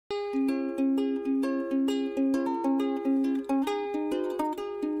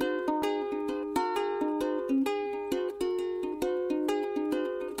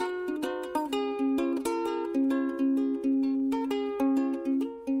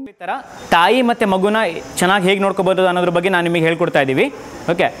ಥರ ತಾಯಿ ಮತ್ತು ಮಗುನ ಚೆನ್ನಾಗಿ ಹೇಗೆ ನೋಡ್ಕೋಬೋದು ಅನ್ನೋದ್ರ ಬಗ್ಗೆ ನಾನು ನಿಮಗೆ ಹೇಳ್ಕೊಡ್ತಾ ಇದ್ದೀವಿ.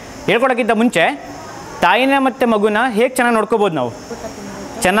 ಓಕೆ, ಹೇಳ್ಕೊಡೋಕ್ಕಿಂತ ಮುಂಚೆ ತಾಯಿನ ಮತ್ತು ಮಗುನ ಹೇಗೆ ಚೆನ್ನಾಗಿ ನೋಡ್ಕೋಬೋದು ನಾವು?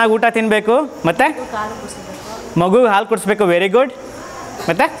 ಚೆನ್ನಾಗಿ ಊಟ ತಿನ್ನಬೇಕು, ಮತ್ತು ಮಗುಗೆ ಹಾಲು ಕುಡಿಸ್ಬೇಕು. Very good.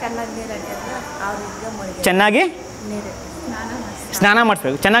 ಮತ್ತು ಚೆನ್ನಾಗಿ ಸ್ನಾನ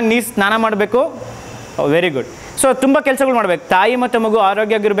ಮಾಡಿಸ್ಬೇಕು, ಚೆನ್ನಾಗಿ ನೀರು ಸ್ನಾನ ಮಾಡಬೇಕು. Very good. ಸೊ ತುಂಬ ಕೆಲಸಗಳು ಮಾಡಬೇಕು. ತಾಯಿ ಮತ್ತು ಮಗು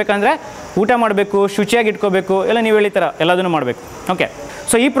ಆರೋಗ್ಯವಾಗಿರ್ಬೇಕಂದ್ರೆ ಊಟ ಮಾಡಬೇಕು, ಶುಚಿಯಾಗಿ ಇಟ್ಕೋಬೇಕು, ಎಲ್ಲ ನೀವು ಹೇಳಿತರ ಎಲ್ಲದನ್ನು ಮಾಡಬೇಕು. ಓಕೆ,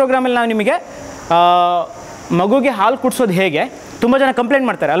 ಸೊ ಈ ಪ್ರೋಗ್ರಾಮಲ್ಲಿ ನಾವು ನಿಮಗೆ ಮಗುಗೆ ಹಾಲು ಕುಡಿಸೋದು ಹೇಗೆ, ತುಂಬ ಜನ ಕಂಪ್ಲೇಂಟ್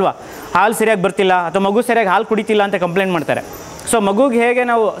ಮಾಡ್ತಾರೆ ಅಲ್ವಾ, ಹಾಲು ಸರಿಯಾಗಿ ಬರ್ತಿಲ್ಲ ಅಥವಾ ಮಗು ಸರಿಯಾಗಿ ಹಾಲು ಕುಡಿತಿಲ್ಲ ಅಂತ ಕಂಪ್ಲೇಂಟ್ ಮಾಡ್ತಾರೆ. ಸೊ ಮಗುಗೆ ಹೇಗೆ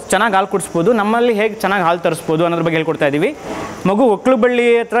ನಾವು ಚೆನ್ನಾಗಿ ಹಾಲು ಕುಡಿಸ್ಬೋದು, ನಮ್ಮಲ್ಲಿ ಹೇಗೆ ಚೆನ್ನಾಗಿ ಹಾಲು ತರಿಸ್ಬೋದು ಅನ್ನೋದ್ರ ಬಗ್ಗೆ ಹೇಳ್ಕೊಡ್ತಾ ಇದ್ದೀವಿ. ಮಗು ಒಕ್ಕಳು ಬಳ್ಳಿ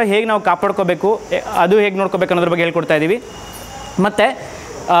ಹತ್ರ ಹೇಗೆ ನಾವು ಕಾಪಾಡ್ಕೋಬೇಕು, ಅದು ಹೇಗೆ ನೋಡ್ಕೋಬೇಕು ಅನ್ನೋದ್ರ ಬಗ್ಗೆ ಹೇಳ್ಕೊಡ್ತಾ ಇದ್ದೀವಿ. ಮತ್ತು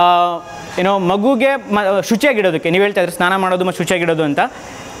ಏನೋ ಮಗುಗೆ ಶುಚಿಯಾಗಿಡೋದಕ್ಕೆ ನೀವು ಹೇಳ್ತಾ ಇದ್ರೆ ಸ್ನಾನ ಮಾಡೋದು ಮತ್ತು ಶುಚಿಯಾಗಿಡೋದು ಅಂತ,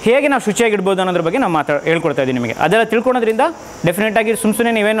 ಹೇಗೆ ನಾವು ಶುಚಿಯಾಗಿಡ್ಬೋದು ಅನ್ನೋದ್ರ ಬಗ್ಗೆ ನಾವು ಹೇಳ್ಕೊಡ್ತಾ ಇದ್ದೀವಿ ನಿಮಗೆ. ಅದೆಲ್ಲ ತಿಳ್ಕೊಳೋದ್ರಿಂದ ಡೆಫಿನೆಟಾಗಿ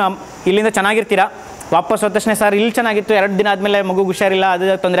ಸುಮ್ಮನೆ ನೀವೇನು ಇಲ್ಲಿಂದ ಚೆನ್ನಾಗಿರ್ತೀರಾ, ವಾಪಸ್ ಹೋದ ತಕ್ಷಣ ಸರ್ ಇಲ್ಲಿ ಚೆನ್ನಾಗಿತ್ತು, 2 ದಿನ ಆದಮೇಲೆ ಮಗು ಹುಷಾರಿಲ್ಲ, ಅದು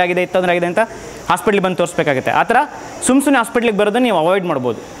ತೊಂದರೆ ಆಗಿದೆ, ಇದು ತೊಂದರೆ ಆಗಿದೆ ಅಂತ ಹಾಸ್ಪಿಟ್ಲಿಗೆ ಬಂದು ತೋರಿಸ್ಬೇಕಾಗುತ್ತೆ. ಆ ಥರ ಸುಮ್ಮನೆ ಹಾಸ್ಪಿಟ್ಲಿಗೆ ಬರೋದನ್ನು ನೀವು ಅವಾಯ್ಡ್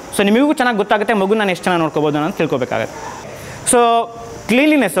ಮಾಡ್ಬೋದು. ಸೊ ನಿಮಗೂ ಚೆನ್ನಾಗಿ ಗೊತ್ತಾಗುತ್ತೆ ಮಗು ನಾನು ಎಷ್ಟು ಚೆನ್ನಾಗಿ ನೋಡ್ಕೋಬೋದು ಅನ್ನೋದು ತಿಳ್ಕೊಬೇಕಾಗುತ್ತೆ. ಸೊ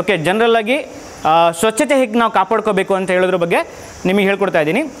ಕ್ಲೀನ್ಲಿನೆಸ್, ಓಕೆ, ಜನರಲ್ಲಾಗಿ ಸ್ವಚ್ಛತೆ ಹೇಗೆ ನಾವು ಕಾಪಾಡ್ಕೋಬೇಕು ಅಂತ ಹೇಳೋದ್ರ ಬಗ್ಗೆ ನಿಮಗೆ ಹೇಳ್ಕೊಡ್ತಾ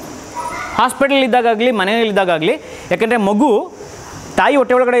ಇದ್ದೀನಿ. ಹಾಸ್ಪಿಟಲ್ ಇದ್ದಾಗಲಿ ಮನೆಯಲ್ಲಿದ್ದಾಗಲಿ, ಯಾಕೆಂದರೆ ಮಗು ತಾಯಿ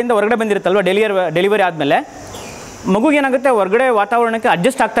ಹೊಟ್ಟೆ ಒಳಗಡೆಯಿಂದ ಹೊರಗಡೆ ಬಂದಿರುತ್ತಲ್ವ, ಡೆಲಿವರಿ ಆದಮೇಲೆ ಮಗುಗೆ ಏನಾಗುತ್ತೆ, ಹೊರಗಡೆ ವಾತಾವರಣಕ್ಕೆ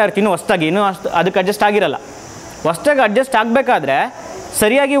ಅಡ್ಜಸ್ಟ್ ಆಗ್ತಾ ಇರ್ತೀವಿ. ಇನ್ನೂ ಅದಕ್ಕೆ ಅಡ್ಜಸ್ಟ್ ಆಗಿರಲ್ಲ. ಹೊಸ್ದಾಗಿ ಅಡ್ಜಸ್ಟ್ ಆಗಬೇಕಾದ್ರೆ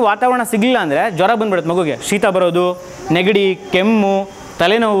ಸರಿಯಾಗಿ ವಾತಾವರಣ ಸಿಗಲಿಲ್ಲ ಅಂದರೆ ಜ್ವರ ಬಂದುಬಿಡುತ್ತೆ ಮಗುಗೆ. ಶೀತ ಬರೋದು, ನೆಗಡಿ, ಕೆಮ್ಮು,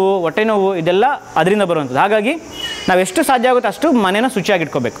 ತಲೆನೋವು, ಹೊಟ್ಟೆ ನೋವು, ಇದೆಲ್ಲ ಅದರಿಂದ ಬರುವಂಥದ್ದು. ಹಾಗಾಗಿ ನಾವು ಎಷ್ಟು ಸಾಧ್ಯ ಆಗುತ್ತೋ ಅಷ್ಟು ಮನೇನ ಶುಚಿಯಾಗಿ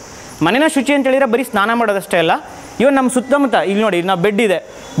ಇಟ್ಕೋಬೇಕು. ಮನೇನ ಶುಚಿ ಅಂತ ಹೇಳಿದರೆ ಬರೀ ಸ್ನಾನ ಮಾಡೋದಷ್ಟೇ ಅಲ್ಲ, ಇವನ್ ನಮ್ಮ ಸುತ್ತಮುತ್ತ ಇಲ್ಲಿ ನೋಡಿ, ನಾವು ಬೆಡ್ ಇದೆ,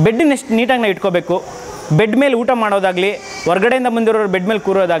 ಬೆಡ್ಡನ್ನ ಎಷ್ಟು ನೀಟಾಗಿ ನಾವು ಇಟ್ಕೋಬೇಕು. ಬೆಡ್ ಮೇಲೆ ಊಟ ಮಾಡೋದಾಗಲಿ, ಹೊರಗಡೆಯಿಂದ ಬಂದಿರೋರು ಬೆಡ್ ಮೇಲೆ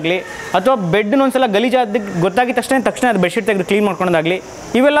ಕೂರೋದಾಗಲಿ, ಅಥವಾ ಬೆಡ್ನ ಒಂದ್ಸಲ ಗಲೀಜಾದ ಗೊತ್ತಾಗಿದ ತಕ್ಷಣ ಅದು ಬೆಡ್ಶೀಟ್ ತೆಗೆದು ಕ್ಲೀನ್ ಮಾಡ್ಕೊಳೋದಾಗಲಿ,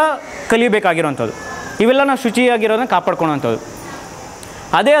 ಇವೆಲ್ಲ ಕಲಿಯಬೇಕಾಗಿರೋವಂಥದ್ದು. ಇವೆಲ್ಲ ನಾವು ಶುಚಿಯಾಗಿರೋದನ್ನ ಕಾಪಾಡ್ಕೊಳೋವಂಥದ್ದು.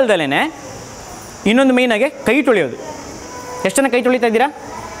 ಅದೇ ಅಲ್ದಲೇ ಇನ್ನೊಂದು ಮೇಯ್ನಾಗೆ ಕೈ ತೊಳೆಯೋದು. ಎಷ್ಟು ಜನ ಕೈ ತೊಳಿತಾ ಇದ್ದೀರಾ?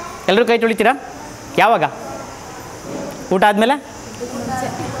 ಎಲ್ಲರೂ ಕೈ ತೊಳಿತೀರಾ? ಯಾವಾಗ? ಊಟ ಆದಮೇಲೆ?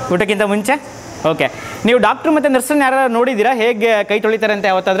 ಊಟಕ್ಕಿಂತ ಮುಂಚೆ? ಓಕೆ, ನೀವು ಡಾಕ್ಟ್ರು ಮತ್ತು ನರ್ಸನ್ನ ಯಾರು ನೋಡಿದ್ದೀರಾ ಹೇಗೆ ಕೈ ತೊಳಿತಾರೆ ಅಂತ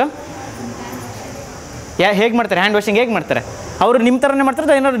ಯಾವತ್ತಾದರೂ? ಹೇಗೆ ಮಾಡ್ತಾರೆ? ಹ್ಯಾಂಡ್ ವಾಷಿಂಗ್ ಹೇಗೆ ಮಾಡ್ತಾರೆ? ಅವರು ನಿಮ್ಮ ಥರನೇ ಮಾಡ್ತಾರೆ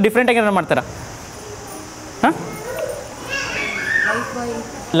ಅಥವಾ ಏನಾದ್ರು ಡಿಫ್ರೆಂಟಾಗಿ ಏನಾದ್ರು ಮಾಡ್ತಾರಾ? ಹಾಂ,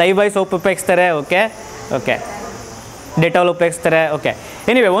 ಲೈಫ್ ಬಾಯ್ ಸೋಪ್ ಉಪಯೋಗಿಸ್ತಾರೆ. ಓಕೆ ಓಕೆ, ಡೆಟಾಲ್ ಉಪಯೋಗಿಸ್ತಾರೆ. ಓಕೆ,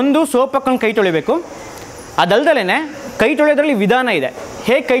 ಎನಿವೆ ಒಂದು ಸೋಪ್ ಹಾಕೊಂಡು ಕೈ ತೊಳಿಬೇಕು. ಅದಲ್ದಲೇ ಕೈ ತೊಳೆಯೋದ್ರಲ್ಲಿ ವಿಧಾನ ಇದೆ.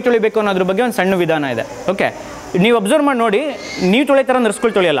 ಹೇಗೆ ಕೈ ತೊಳಿಬೇಕು ಅನ್ನೋದ್ರ ಬಗ್ಗೆ ಒಂದು ಸಣ್ಣ ವಿಧಾನ ಇದೆ. ಓಕೆ, ನೀವು ಅಬ್ಸರ್ವ್ ಮಾಡಿ ನೋಡಿ, ನೀವು ತೊಳೆಯೋ ಥರ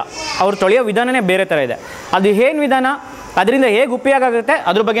ನರ್ಸ್ಗಳು ತೊಳೆಯಲ್ಲ, ಅವ್ರು ತೊಳೆಯೋ ವಿಧಾನನೇ ಬೇರೆ ಥರ ಇದೆ. ಅದು ಏನು ವಿಧಾನ, ಅದರಿಂದ ಹೇಗೆ ಉಪಯೋಗ ಆಗುತ್ತೆ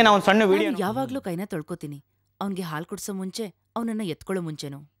ಅದ್ರ ಬಗ್ಗೆ ನಾವು ಒಂದು ಸಣ್ಣ ವಿಡಿಯೋ. ಯಾವಾಗಲೂ ಕೈನ ತೊಳ್ಕೊತೀನಿ, ಅವ್ನಿಗೆ ಹಾಲು ಕುಡಿಸೋ ಮುಂಚೆ, ಅವನನ್ನ ಎತ್ಕೊಳ್ಳೋ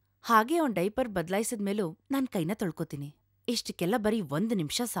ಮುಂಚೆನೂ, ಹಾಗೆ ಅವ್ನ ಡೈಪರ್ ಬದಲಾಯಿಸಿದ ಮೇಲೂ ನಾನು ಕೈನ ತೊಳ್ಕೊತೀನಿ. ಇಷ್ಟಕ್ಕೆಲ್ಲ ಬರೀ 1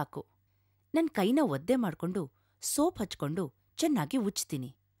 ನಿಮಿಷ ಸಾಕು. ನನ್ನ ಕೈನ ಒದ್ದೆ ಮಾಡ್ಕೊಂಡು ಸೋಪ್ ಹಚ್ಕೊಂಡು ಚೆನ್ನಾಗಿ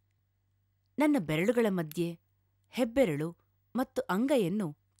ಉಜ್ತೀನಿ. ನನ್ನ ಬೆರಳುಗಳ ಮಧ್ಯೆ ಹೆಬ್ಬೆರಳು ಮತ್ತು ಅಂಗೈಯನ್ನು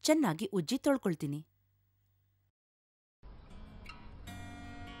ಚೆನ್ನಾಗಿ ಉಜ್ಜಿ ತೊಳ್ಕೊಳ್ತೀನಿ.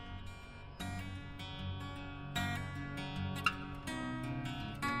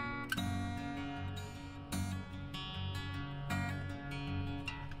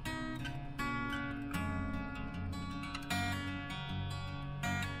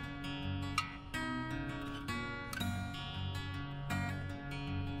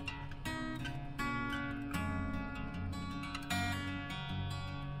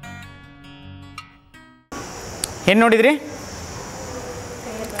 ಏನು ನೋಡಿದ್ರಿ?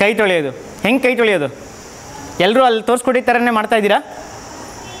 ಕೈ ತೊಳೆಯೋದು. ಹೆಂಗೆ ಕೈ ತೊಳೆಯೋದು? ಎಲ್ಲರೂ ಅಲ್ಲಿ ತೋರಿಸ್ಕೊಟ್ಟಿದ್ದ ಥರನೇ ಮಾಡ್ತಾಯಿದ್ದೀರಾ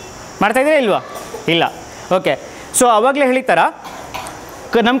ಇಲ್ವಾ? ಇಲ್ಲ. ಓಕೆ, ಸೊ ಆವಾಗಲೇ ಹೇಳಿದ ಥರ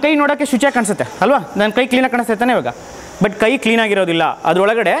ನಮ್ಮ ಕೈ ನೋಡೋಕ್ಕೆ ಶುಚಿಯಾಗಿ ಕಾಣಿಸುತ್ತೆ ಅಲ್ವಾ? ನನ್ನ ಕೈ ಕ್ಲೀನಾಗಿ ಕಾಣಿಸ್ತೈತಾನೆ ಇವಾಗ. ಬಟ್ ಕೈ ಕ್ಲೀನಾಗಿರೋದಿಲ್ಲ,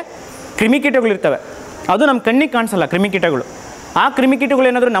 ಅದರೊಳಗಡೆ ಕ್ರಿಮಿಕೀಟಗಳಿರ್ತವೆ. ಅದು ನಮ್ಮ ಕಣ್ಣಿಗೆ ಕಾಣಿಸಲ್ಲ ಕ್ರಿಮಿಕೀಟಗಳು. ಆ ಕ್ರಿಮಿಕೀಟಗಳು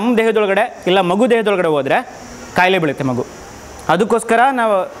ಏನಾದರೂ ನಮ್ಮ ದೇಹದೊಳಗಡೆ ಇಲ್ಲ ಮಗು ದೇಹದೊಳಗಡೆ ಹೋದರೆ ಕಾಯಿಲೆ ಬೀಳುತ್ತೆ ಮಗು. ಅದಕ್ಕೋಸ್ಕರ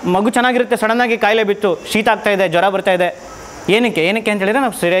ನಾವು ಮಗು ಚೆನ್ನಾಗಿರುತ್ತೆ, ಸಡನ್ನಾಗಿ ಕಾಯಿಲೆ ಬಿತ್ತು, ಶೀತ ಆಗ್ತಾಯಿದೆ, ಜ್ವರ ಬರ್ತಾಯಿದೆ, ಏನಕ್ಕೆ ಅಂತ ಹೇಳಿದರೆ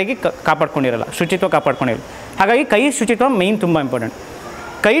ನಾವು ಸರಿಯಾಗಿ ಕಾಪಾಡ್ಕೊಂಡಿರಲ್ಲ, ಶುಚಿತ್ವ ಕಾಪಾಡ್ಕೊಂಡಿರಲ್ಲ. ಹಾಗಾಗಿ ಕೈ ಶುಚಿತ್ವ ಮೇಯ್ನ್ ತುಂಬ ಇಂಪಾರ್ಟೆಂಟ್.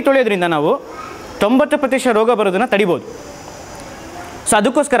 ಕೈ ತೊಳೆಯೋದ್ರಿಂದ ನಾವು 90% ರೋಗ ಬರೋದನ್ನು ತಡಿಬೋದು. ಸೊ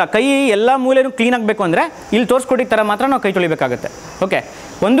ಅದಕ್ಕೋಸ್ಕರ ಕೈ ಎಲ್ಲ ಮೂಲೆಯೂ ಕ್ಲೀನ್ ಆಗಬೇಕು ಅಂದರೆ ಇಲ್ಲಿ ತೋರಿಸ್ಕೊಟ್ಟಿದ್ದ ಥರ ಮಾತ್ರ ನಾವು ಕೈ ತೊಳಿಬೇಕಾಗುತ್ತೆ. ಓಕೆ,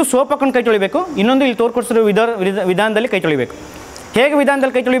 ಒಂದು ಸೋಪ್ ಹಾಕೊಂಡು ಕೈ ತೊಳಿಬೇಕು, ಇನ್ನೊಂದು ಇಲ್ಲಿ ತೋರ್ಕೊಡ್ಸಿರೋ ವಿಧಾನದಲ್ಲಿ ಕೈ ತೊಳಿಬೇಕು. ಹೇಗೆ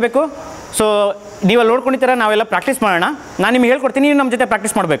ವಿಧಾನದಲ್ಲಿ ಕೈ ತೊಳಿಬೇಕು? ಸೊ ನೀವಲ್ಲಿ ನೋಡ್ಕೊಂಡಿರ್ತೀರ, ನಾವೆಲ್ಲ ಪ್ರಾಕ್ಟೀಸ್ ಮಾಡೋಣ. ನಾನು ನಿಮ್ಗೆ ಹೇಳ್ಕೊಡ್ತೀನಿ, ನೀವು ನಮ್ಮ ಜೊತೆ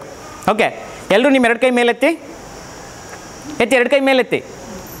ಪ್ರಾಕ್ಟೀಸ್ ಮಾಡಬೇಕು. ಓಕೆ, ಎಲ್ಲರೂ ನಿಮ್ಮ 2 ಕೈ ಮೇಲೆತ್ತಿ 2 ಕೈ ಮೇಲೆತ್ತಿ.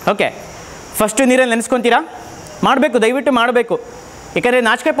 ಓಕೆ, ಫಸ್ಟು ನೀರಲ್ಲಿ ನೆನೆಸ್ಕೊತೀರಾ? ಮಾಡಬೇಕು, ದಯವಿಟ್ಟು ಮಾಡಬೇಕು. ಯಾಕಂದರೆ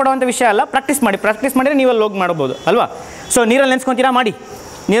ನಾಚಿಕೆ ಪಡುವಂಥ ವಿಷಯ ಅಲ್ಲ, ಪ್ರಾಕ್ಟೀಸ್ ಮಾಡಿದರೆ ನೀವಲ್ಲಿ ಹೋಗಿ ಮಾಡ್ಬೋದು ಅಲ್ವಾ? ಸೊ ನೀರಲ್ಲಿ ನೆನೆಸ್ಕೊತೀರಾ? ಮಾಡಿ.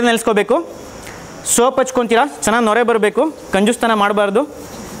 ನೀರಲ್ಲಿ ನೆನೆಸ್ಕೋಬೇಕು, ಸೋಪ್ ಹಚ್ಕೊತೀರಾ, ಚೆನ್ನಾಗಿ ನೊರೆ ಬರಬೇಕು, ಕಂಜೂಸ್ತನ ಮಾಡಬಾರ್ದು.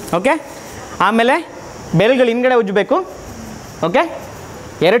 ಓಕೆ. ಆಮೇಲೆ ಬೆರಳುಗಳು ಹಿಂದ್ಗಡೆ ಉಜ್ಜಬೇಕು. ಓಕೆ,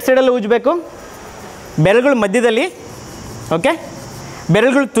 2 ಸೈಡಲ್ಲೂ ಉಜ್ಜಬೇಕು. ಬೆರಳುಗಳು ಮಧ್ಯದಲ್ಲಿ. ಓಕೆ,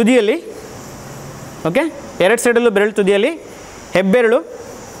 ಬೆರಳುಗಳು ತುದಿಯಲ್ಲಿ. ಓಕೆ, 2 ಸೈಡಲ್ಲೂ ಬೆರಳು ತುದಿಯಲ್ಲಿ. ಹೆಬ್ಬೆರಳು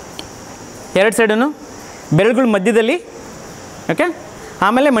 2 ಸೈಡನ್ನು, ಬೆರಳುಗಳು ಮಧ್ಯದಲ್ಲಿ. ಓಕೆ,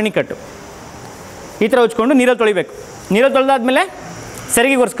 ಆಮೇಲೆ ಮಣಿಕಟ್ಟು ಈ ಥರ ಉಜ್ಕೊಂಡು ನೀರಲ್ಲಿ ತೊಳಿಬೇಕು. ನೀರಲ್ಲಿ ತೊಳೆದಾದ್ಮೇಲೆ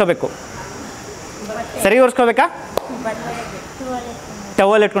ಸರಿಗೆ ಒರೆಸ್ಕೋಬೇಕು. ಸರಿಗೆ ಒರೆಸ್ಕೋಬೇಕಾ?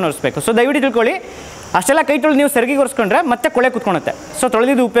 ಟವಲ್ ಇಟ್ಕೊಂಡು ಒರೆಸ್ಬೇಕು. ಸೊ ದಯವಿಟ್ಟು ತಿಳ್ಕೊಳ್ಳಿ, ಅಷ್ಟೆಲ್ಲ ಕೈ ತೊಳೆದು ನೀವು ಸರಿಗೆ ಒರೆಸ್ಕೊಂಡ್ರೆ ಮತ್ತೆ ಕೊಳೆ ಕುತ್ಕೊಳುತ್ತೆ. ಸೊ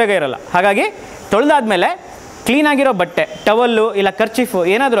ತೊಳೆದಿದ್ದು ಉಪಯೋಗ ಇರೋಲ್ಲ. ಹಾಗಾಗಿ ತೊಳೆದಾದ್ಮೇಲೆ ಕ್ಲೀನಾಗಿರೋ ಬಟ್ಟೆ, ಟವಲ್ಲು ಇಲ್ಲ ಕರ್ಚೀಫು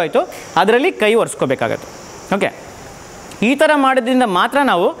ಏನಾದರೂ ಆಯಿತು ಅದರಲ್ಲಿ ಕೈ ಒರೆಸ್ಕೋಬೇಕಾಗತ್ತೆ. ಓಕೆ, ಈ ಥರ ಮಾಡೋದ್ರಿಂದ ಮಾತ್ರ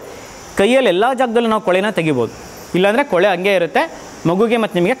ನಾವು ಕೈಯಲ್ಲಿ ಎಲ್ಲ ಜಾಗದಲ್ಲೂ ನಾವು ಕೊಳೆನ ತೆಗಿಬೋದು. ಇಲ್ಲಾಂದರೆ ಕೊಳೆ ಹಂಗೆ ಇರುತ್ತೆ, ಮಗುಗೆ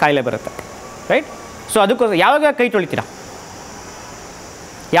ಮತ್ತು ನಿಮಗೆ ಕಾಯಿಲೆ ಬರುತ್ತೆ. ರೈಟ್. ಸೊ ಅದಕ್ಕೋಸ್ಕರ ಯಾವಾಗ ಕೈ ತೊಳಿತೀರಾ?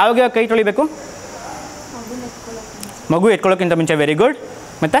 ಯಾವಾಗ ಕೈ ತೊಳಿಬೇಕು? ಮಗು ಎತ್ಕೊಳ್ಳೋಕ್ಕಿಂತ ಮುಂಚೆ. Very good.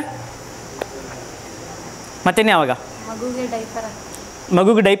 ಮತ್ತೇನು ಯಾವಾಗ?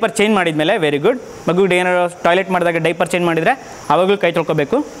 ಮಗುಗೆ ಡೈಪರ್ ಚೇಂಜ್ ಮಾಡಿದ್ಮೇಲೆ. Very good. ಮಗುಗೆ ಏನಾದ್ರು ಟಾಯ್ಲೆಟ್ ಮಾಡಿದಾಗ ಡೈಪರ್ ಚೇಂಜ್ ಮಾಡಿದರೆ ಆವಾಗಲೂ ಕೈ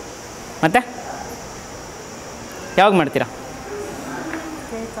ತೊಳ್ಕೊಬೇಕು. ಮತ್ತು ಯಾವಾಗ ಮಾಡ್ತೀರಾ?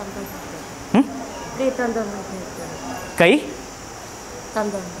 ಕೈ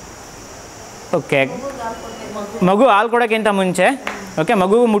ಓಕೆ. ಮಗು ಹಾಲು ಕೊಡೋಕ್ಕಿಂತ ಮುಂಚೆ. ಓಕೆ,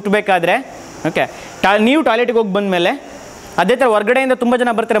 ಮಗು ಮುಟ್ಟಬೇಕಾದ್ರೆ. ಓಕೆ, ನೀವು ಟಾಯ್ಲೆಟಿಗೆ ಹೋಗಿ ಬಂದಮೇಲೆ ಅದೇ ಥರ ಹೊರ್ಗಡೆಯಿಂದ ತುಂಬ ಜನ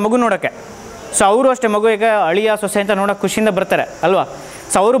ಬರ್ತಾರೆ ಮಗು ನೋಡೋಕ್ಕೆ. ಸೊ ಅವರು ಅಷ್ಟೇ ಮಗುವಿಗೆ ಅಳಿಯ ಸೊಸೆ ಅಂತ ನೋಡೋಕೆ ಖುಷಿಯಿಂದ ಬರ್ತಾರೆ ಅಲ್ವಾ.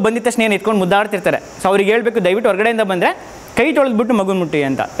 ಸೊ ಅವರು ಬಂದಿದ್ದ ತಕ್ಷಣ ಏನು ಎತ್ಕೊಂಡು ಮುದ್ದಾಡ್ತಿರ್ತಾರೆ. ಸೊ ಅವ್ರಿಗೆ ಹೇಳಬೇಕು, ದಯವಿಟ್ಟು ಹೊರಗಡೆಯಿಂದ ಬಂದರೆ ಕೈ ತೊಳೆದ್ಬಿಟ್ಟು ಮಗು ಮುಟ್ಟಿ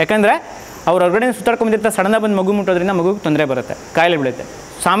ಅಂತ. ಯಾಕಂದರೆ ಅವ್ರು ಹೊರಗಡೆ ಸುತ್ತಾಡ್ಕೊಂಡ್ಬಿಟ್ಟಿರ್ತಾರೆ, ಸಡನ್ನಾಗಿ ಬಂದು ಮಗು ಮುಟ್ಟೋದ್ರಿಂದ ಮಗುಗೆ ತೊಂದರೆ ಬರುತ್ತೆ, ಕಾಯಿಲೆ ಬೀಳುತ್ತೆ.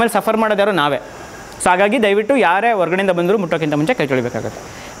 ಸೊ ಆಮೇಲೆ ಸಫರ್ ಮಾಡೋದು ಯಾರೋ ನಾವೇ. ಸೊ ಹಾಗಾಗಿ ದಯವಿಟ್ಟು ಯಾರೇ ಹೊರಗಡೆಯಿಂದ ಬಂದರೂ ಮುಟ್ಟೋಕ್ಕಿಂತ ಮುಂಚೆ ಕೈ ತೊಳಿಬೇಕಾಗುತ್ತೆ.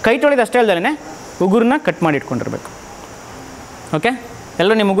 ಕೈ ತೊಳೆದು ಅಷ್ಟೇ ಅಲ್ಲದೇ ಉಗುರನ್ನ ಕಟ್ ಮಾಡಿ ಇಟ್ಕೊಂಡಿರ್ಬೇಕು. ಓಕೆ,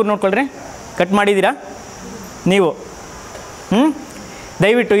 ಎಲ್ಲರೂ ನಿಮ್ಮ ಉಗುರು ನೋಡ್ಕೊಳ್ರಿ. ಕಟ್ ಮಾಡಿದ್ದೀರಾ ನೀವು?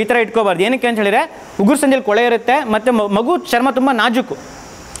 ದಯವಿಟ್ಟು ಈ ಥರ ಇಟ್ಕೋಬಾರ್ದು. ಏನಕ್ಕೆ ಅಂತ ಹೇಳಿದರೆ ಉಗುರು ಸಂದಿಯಲ್ಲಿ ಕೊಳೆ ಇರುತ್ತೆ ಮತ್ತು ಮಗು ಚರ್ಮ ತುಂಬ ನಾಜೂಕು.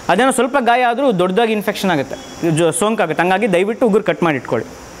 ಅದೇನೋ ಸ್ವಲ್ಪ ಗಾಯ ಆದರೂ ದೊಡ್ಡದಾಗಿ ಇನ್ಫೆಕ್ಷನ್ ಆಗುತ್ತೆ, ಸೋಂಕಾಗುತ್ತೆ. ಹಂಗಾಗಿ ದಯವಿಟ್ಟು ಉಗುರು ಕಟ್ ಮಾಡಿ ಇಟ್ಕೊಳ್ಳಿ.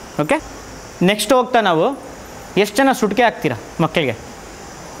 ಓಕೆ, ನೆಕ್ಸ್ಟ್ ಹೋಗ್ತಾ ನಾವು ಎಷ್ಟು ಜನ ಸುಟ್ಕೆ ಹಾಕ್ತೀರಾ ಮಕ್ಕಳಿಗೆ?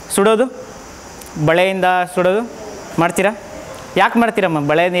 ಸುಡೋದು, ಬಳೆಯಿಂದ ಸುಡೋದು ಮಾಡ್ತೀರಾ? ಯಾಕೆ ಮಾಡ್ತೀರಮ್ಮ?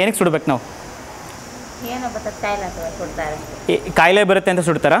 ಬಳೆಯಿಂದ ಏನಕ್ಕೆ ಸುಡಬೇಕು ನಾವು? ಕಾಯಿಲೆ ಬರುತ್ತೆ ಅಂತ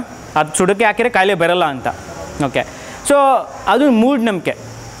ಸುಡ್ತಾರಾ? ಅದು ಸುಡೋಕ್ಕೆ ಹಾಕಿದ್ರೆ ಕಾಯಿಲೆ ಬರಲ್ಲ ಅಂತ. ಓಕೆ, ಸೊ ಅದು ಮೂಢನಂಬಿಕೆ.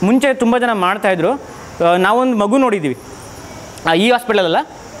 ಮುಂಚೆ ತುಂಬ ಜನ ಮಾಡ್ತಾಯಿದ್ರು. ನಾವೊಂದು ಮಗು ನೋಡಿದ್ದೀವಿ, ಈ ಹಾಸ್ಪಿಟ್ಲಲ್ಲ,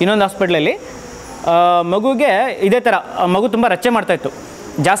 ಇನ್ನೊಂದು ಹಾಸ್ಪಿಟ್ಲಲ್ಲಿ ಮಗುಗೆ ಇದೇ ಥರ ಮಗು ತುಂಬ ರಚ್ಚೆ ಮಾಡ್ತಾಯಿತ್ತು.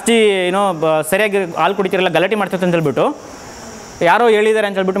 ಜಾಸ್ತಿ ಏನೋ ಸರಿಯಾಗಿ ಹಾಲು ಕುಡಿತಿರಲ್ಲ, ಗಲಾಟೆ ಮಾಡ್ತಾಯಿತ್ತು ಅಂತ ಹೇಳ್ಬಿಟ್ಟು ಯಾರೋ ಹೇಳಿದ್ದಾರೆ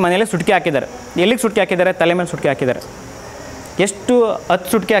ಅಂತ ಹೇಳ್ಬಿಟ್ಟು ಮನೇಲಿ ಸುಟ್ಕೆ ಹಾಕಿದ್ದಾರೆ. ಎಲ್ಲಿಗೆ ಸುಟ್ಕೆ ಹಾಕಿದ್ದಾರೆ? ತಲೆ ಮೇಲೆ ಸುಟ್ಕೆ ಹಾಕಿದ್ದಾರೆ. ಎಷ್ಟು 10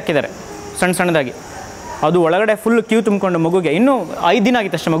 ಸುಟ್ಕೆ ಹಾಕಿದ್ದಾರೆ ಸಣ್ಣ ಸಣ್ಣದಾಗಿ. ಅದು ಒಳಗಡೆ ಫುಲ್ ಕ್ಯೂ ತುಂಬಿಕೊಂಡು ಮಗುಗೆ, ಇನ್ನೂ 5 ದಿನ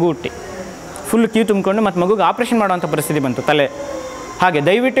ಆಗಿತ್ತು ಅಷ್ಟೇ ಮಗು ಹುಟ್ಟಿ, ಫುಲ್ ಕ್ಯೂ ತುಂಬಿಕೊಂಡು ಮತ್ತು ಮಗುಗೆ ಆಪ್ರೇಷನ್ ಮಾಡೋವಂಥ ಪರಿಸ್ಥಿತಿ ಬಂತು ತಲೆ. ಹಾಗೆ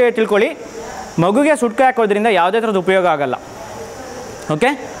ದಯವಿಟ್ಟು ತಿಳ್ಕೊಳ್ಳಿ, ಮಗುಗೆ ಸುಟ್ಕೆ ಹಾಕೋದ್ರಿಂದ ಯಾವುದೇ ಥರದ ಉಪಯೋಗ ಆಗೋಲ್ಲ.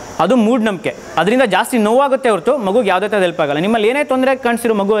 ಓಕೆ, ಅದು ಮೂಢನಂಬಿಕೆ. ಅದರಿಂದ ಜಾಸ್ತಿ ನೋವಾಗುತ್ತೆ ಹೊರತು ಮಗುಗೆ ಯಾವುದೇ ಥರದ ಹೆಲ್ಪ್ ಆಗೋಲ್ಲ. ನಿಮ್ಮಲ್ಲಿ ಏನೇ ತೊಂದರೆ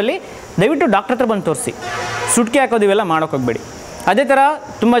ಕಾಣಿಸಿರೋ ಮಗುವಲ್ಲಿ ದಯವಿಟ್ಟು ಡಾಕ್ಟರ್ ಹತ್ರ ಬಂದು ತೋರಿಸಿ. ಸುಟ್ಕೆ ಹಾಕೋದು ಇವೆಲ್ಲ ಮಾಡೋಕೆ ಹೋಗಬೇಡಿ. ಅದೇ ಥರ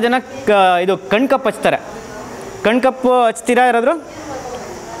ತುಂಬ ಜನ ಇದು ಕಣ್ಕಪ್ಪು ಹಚ್ತಾರೆ. ಕಣ್ಕಪ್ಪು ಹಚ್ತೀರಾ ಯಾರಾದರೂ?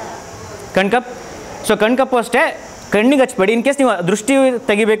 ಕಣ್ಕಪ್ಪು. ಸೊ ಕಣ್ಕಪ್ಪು ಅಷ್ಟೇ, ಕಣ್ಣಿಗೆ ಹಚ್ಬೇಡಿ. ಇನ್ ಕೇಸ್ ನೀವು ದೃಷ್ಟಿ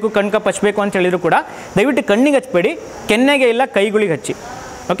ತೆಗಿಬೇಕು, ಕಣ್ಕಪ್ಪು ಹಚ್ಚಬೇಕು ಅಂತ ಹೇಳಿದ್ರು ಕೂಡ ದಯವಿಟ್ಟು ಕಣ್ಣಿಗೆ ಹಚ್ಬೇಡಿ, ಕೆನ್ನೆಗೆ ಇಲ್ಲ ಕೈಗಳಿಗೆ ಹಚ್ಚಿ.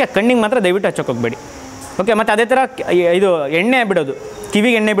 ಓಕೆ, ಕಣ್ಣಿಗೆ ಮಾತ್ರ ದಯವಿಟ್ಟು ಹಚ್ಚೋಕೆ ಹೋಗಬೇಡಿ. ಓಕೆ, ಮತ್ತು ಅದೇ ಥರ ಇದು ಎಣ್ಣೆ ಬಿಡೋದು,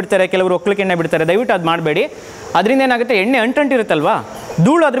 ಕಿವಿಗೆ ಎಣ್ಣೆ ಬಿಡ್ತಾರೆ, ಕೆಲವರು ಒಕ್ಲಿಗೆ ಎಣ್ಣೆ ಬಿಡ್ತಾರೆ. ದಯವಿಟ್ಟು ಅದು ಮಾಡಬೇಡಿ. ಅದರಿಂದ ಏನಾಗುತ್ತೆ, ಎಣ್ಣೆ ಅಂಟಿರುತ್ತಲ್ವಾ,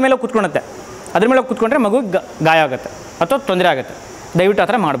 ಧೂಳು ಅದ್ರ ಮೇಲೆ ಕೂತ್ಕೊಳುತ್ತೆ. ಅದ್ರ ಮೇಲೆ ಕೂತ್ಕೊಂಡ್ರೆ ಮಗುಗೆ ಗಾಯ ಆಗುತ್ತೆ ಅಥವಾ ತೊಂದರೆ ಆಗುತ್ತೆ. ದಯವಿಟ್ಟು ಆ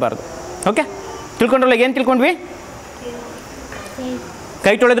ಥರ ಮಾಡಬಾರ್ದು. ಓಕೆ, ತಿಳ್ಕೊಂಡ್ರಲ್ಲ? ಏನು ತಿಳ್ಕೊಂಡ್ವಿ?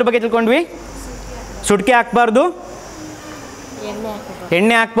 ಕೈ ತೊಳೆದ್ರ ಬಗ್ಗೆ ತಿಳ್ಕೊಂಡ್ವಿ. ಸುಟ್ಕೆ ಹಾಕ್ಬಾರ್ದು,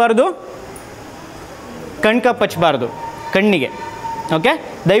 ಎಣ್ಣೆ ಹಾಕ್ಬಾರ್ದು, ಕಣ್ಕಪ್ಪು ಹಚ್ಚಬಾರ್ದು ಕಣ್ಣಿಗೆ. ಓಕೆ,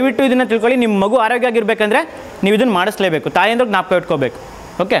 ದಯವಿಟ್ಟು ಇದನ್ನು ತಿಳ್ಕೊಳ್ಳಿ. ನಿಮ್ಮ ಮಗು ಆರೋಗ್ಯ ಆಗಿರ್ಬೇಕಂದ್ರೆ ನೀವು ಇದನ್ನು ಮಾಡಿಸ್ಲೇಬೇಕು. ತಾಯಿಯಂದ್ರೆ ಜ್ಞಾಪಕ ಇಟ್ಕೋಬೇಕು.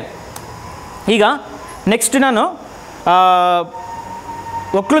 ಓಕೆ, ಈಗ ನೆಕ್ಸ್ಟ್ ನಾನು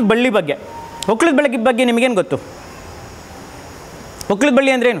ಒಕ್ಲದ ಬಳ್ಳಿ ಬಗ್ಗೆ. ಒಕ್ಲದ ಬಳ್ಳಿ ಬಗ್ಗೆ ನಿಮಗೇನು ಗೊತ್ತು? ಒಕ್ಲದ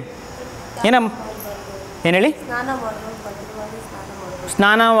ಬಳ್ಳಿ ಅಂದ್ರೇನು? ಏನು ಹೇಳಿ?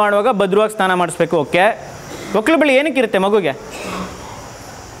 ಸ್ನಾನ ಮಾಡುವಾಗ ಭದ್ರವಾಗಿ ಸ್ನಾನ ಮಾಡಿಸ್ಬೇಕು. ಓಕೆ, ಒಕ್ಲದ ಬಳ್ಳಿ ಏನಕ್ಕಿರುತ್ತೆ ಮಗುಗೆ?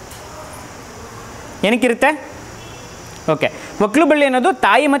 ಏನಕ್ಕಿರುತ್ತೆ? ಓಕೆ, ಒಕ್ಲು ಬಳ್ಳಿ ಅನ್ನೋದು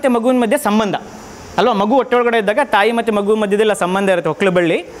ತಾಯಿ ಮತ್ತು ಮಗುವಿನ ಮಧ್ಯೆ ಸಂಬಂಧ ಅಲ್ವಾ. ಮಗು ಹೊಟ್ಟೆ ಒಳಗಡೆ ಇದ್ದಾಗ ತಾಯಿ ಮತ್ತು ಮಗು ಮಧ್ಯದೆಲ್ಲ ಸಂಬಂಧ ಇರುತ್ತೆ ಒಕ್ಲು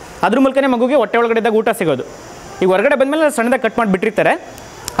ಬಳ್ಳಿ. ಅದ್ರ ಮೂಲಕನೇ ಮಗುಗೆ ಹೊಟ್ಟೆ ಒಳಗಡೆ ಇದ್ದಾಗ ಊಟ ಸಿಗೋದು. ಈಗ ಹೊರಗಡೆ ಬಂದಮೇಲೆ ಸಣ್ಣದಾಗಿ ಕಟ್ ಮಾಡಿ ಬಿಟ್ಟಿರ್ತಾರೆ.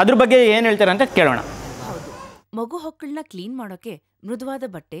 ಅದ್ರ ಬಗ್ಗೆ ಏನು ಹೇಳ್ತಾರೆ ಅಂತ ಕೇಳೋಣ. ಹೌದು, ಮಗು ಹೊಕ್ಕಳನ್ನ ಕ್ಲೀನ್ ಮಾಡೋಕೆ ಮೃದುವಾದ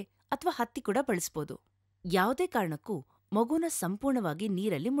ಬಟ್ಟೆ ಅಥವಾ ಹತ್ತಿ ಕೂಡ ಬಳಸ್ಬೋದು. ಯಾವುದೇ ಕಾರಣಕ್ಕೂ ಮಗುನ ಸಂಪೂರ್ಣವಾಗಿ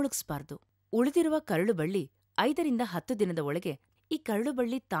ನೀರಲ್ಲಿ ಮುಳುಗಿಸ್ಬಾರ್ದು. ಉಳಿದಿರುವ ಕರಳು ಬಳ್ಳಿ 5 ರಿಂದ 10 ದಿನದ ಒಳಗೆ ಈ ಕರಳು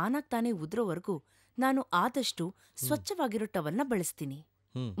ಬಳ್ಳಿ ತಾನಾಗ್ತಾನೆ ಉದ್ರೋವರೆಗೂ ನಾನು ಆದಷ್ಟು ಸ್ವಚ್ಛವಾಗಿರೋ ಟವಲ್ನ ಬಳಸ್ತೀನಿ.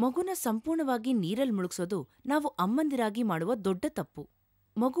 ಮಗುನ ಸಂಪೂರ್ಣವಾಗಿ ನೀರಲ್ಲಿ ಮುಳುಗ್ಸೋದು ನಾವು ಅಮ್ಮಂದಿರಾಗಿ ಮಾಡುವ ದೊಡ್ಡ ತಪ್ಪು.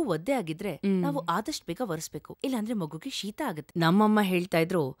 ಮಗು ಒದ್ದೆ ಆಗಿದ್ರೆ ನಾವು ಆದಷ್ಟು ಬೇಗ ಒರೆಸ್ಬೇಕು, ಇಲ್ಲಾಂದ್ರೆ ಮಗುಗೆ ಶೀತ ಆಗುತ್ತೆ. ನಮ್ಮಮ್ಮ ಹೇಳ್ತಾ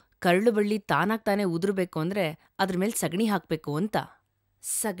ಇದ್ರು, ಕರಳು ಬಳ್ಳಿ ತಾನಾಗ್ ತಾನೇ ಉದುರ್ಬೇಕು ಅಂದ್ರೆ ಅದ್ರ ಮೇಲೆ ಸಗಣಿ ಹಾಕ್ಬೇಕು ಅಂತ.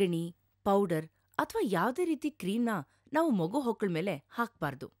 ಸಗಣಿ, ಪೌಡರ್ ಅಥವಾ ಯಾವ್ದೇ ರೀತಿ ಕ್ರೀಮ್ನ ನಾವು ಮಗು ಹೊಕ್ಕಳ ಮೇಲೆ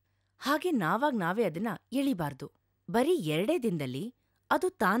ಹಾಕ್ಬಾರ್ದು. ಹಾಗೆ ನಾವೇ ಅದನ್ನ ಎಳಿಬಾರ್ದು. ಬರೀ 2 ದಿನದಲ್ಲಿ ಅದು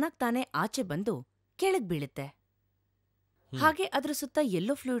ತಾನಾಗ್ ತಾನೇ ಆಚೆ ಬಂದು ಕೆಳಗ್ ಬೀಳುತ್ತೆ. ಹಾಗೆ ಅದ್ರ ಸುತ್ತ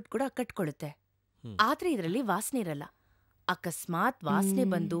ಯೆಲ್ಲೋ ಫ್ಲೂಯಿಡ್ ಕೂಡ ಕಟ್ಕೊಳ್ಳುತ್ತೆ. ಆದ್ರೆ ಇದರಲ್ಲಿ ವಾಸನೆ ಇರಲ್ಲ. ಅಕಸ್ಮಾತ್ ವಾಸನೆ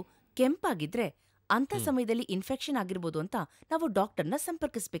ಬಂದು ಕೆಂಪಾಗಿದ್ರೆ ಅಂತ ಸಮಯದಲ್ಲಿ ಇನ್ಫೆಕ್ಷನ್ ಆಗಿರ್ಬೋದು ಅಂತ ನಾವು ಡಾಕ್ಟರ್ನ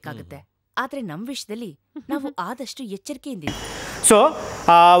ಸಂಪರ್ಕಿಸ್ಬೇಕಾಗತ್ತೆ. ಆದ್ರೆ ನಮ್ ವಿಷಯದಲ್ಲಿ ನಾವು ಆದಷ್ಟು ಎಚ್ಚರಿಕೆಯಿಂದ. ಸೊ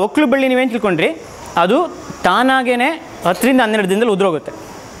ಒಕ್ಲು ಬಳ್ಳಿ ನೀವೇನು ತಿಳ್ಕೊಂಡ್ರಿ, ಅದು ತಾನಾಗೇನೆ 10 ರಿಂದ 12 ದಿನದಲ್ಲಿ ಉದುರೋಗುತ್ತೆ.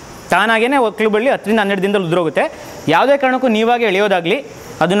 ತಾನಾಗೇನೆ ಒಕ್ಲು ಬಳ್ಳಿ 10 ರಿಂದ 12 ದಿನದಲ್ಲಿ ಉದುರೋಗುತ್ತೆ. ಯಾವುದೇ ಕಾರಣಕ್ಕೂ ನೀವಾಗೆ ಎಳೆಯೋದಾಗಲಿ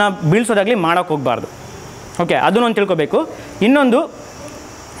ಅದನ್ನು ಬೀಳ್ಸೋದಾಗಲಿ ಮಾಡೋಕ್ಕೆ ಹೋಗಬಾರ್ದು. ಓಕೆ, ಅದನ್ನೊಂದು ತಿಳ್ಕೊಬೇಕು. ಇನ್ನೊಂದು,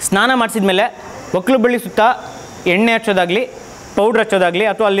 ಸ್ನಾನ ಮಾಡಿಸಿದ್ಮೇಲೆ ಒಕ್ಲು ಬಳ್ಳಿ ಸುತ್ತ ಎಣ್ಣೆ ಹಚ್ಚೋದಾಗಲಿ, ಪೌಡ್ರ್ ಹಚ್ಚೋದಾಗಲಿ,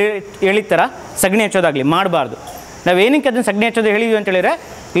 ಅಥವಾ ಅಲ್ಲಿ ಹೇಳಿದ ಥರ ಸಗಣಿ ಹಚ್ಚೋದಾಗಲಿ ಮಾಡಬಾರ್ದು. ನಾವೇನಕ್ಕೆ ಅದನ್ನು ಸಗಣಿ ಹಚ್ಚೋದು ಹೇಳಿದ್ವಿ ಅಂತ ಹೇಳಿದ್ರೆ,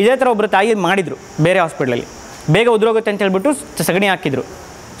 ಇದೇ ಥರ ಒಬ್ಬರು ತಾಯಿ ಮಾಡಿದರು ಬೇರೆ ಹಾಸ್ಪಿಟ್ಲಲ್ಲಿ. ಬೇಗ ಉದುರೋಗುತ್ತೆ ಅಂತ ಹೇಳ್ಬಿಟ್ಟು ಸಗಣಿ ಹಾಕಿದ್ರು.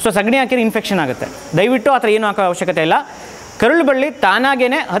 ಸೊ ಸಗಣಿ ಹಾಕಿದ್ರೆ ಇನ್ಫೆಕ್ಷನ್ ಆಗುತ್ತೆ. ದಯವಿಟ್ಟು ಆ ಥರ ಏನೂ ಹಾಕೋ ಅವಶ್ಯಕತೆ ಇಲ್ಲ. ಕರುಳು ಬಳ್ಳಿ ತಾನಾಗೇ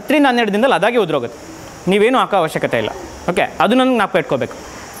 10 ರಿಂದ 12 ದಿನದಲ್ಲಿ ಅದಾಗೆ ಉದುರೋಗುತ್ತೆ. ನೀವೇನು ಹಾಕೋ ಅವಶ್ಯಕತೆ ಇಲ್ಲ. ಓಕೆ, ಅದು ನನಗೆ ಜ್ಞಾಪಕ ಇಟ್ಕೋಬೇಕು.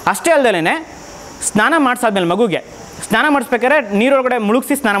 ಅಷ್ಟೇ ಅಲ್ಲದೇ ಸ್ನಾನ ಮಾಡಿಸಾದ್ಮೇಲೆ ಮಗುಗೆ ಸ್ನಾನ ಮಾಡಿಸ್ಬೇಕಾದ್ರೆ ನೀರೊಳಗಡೆ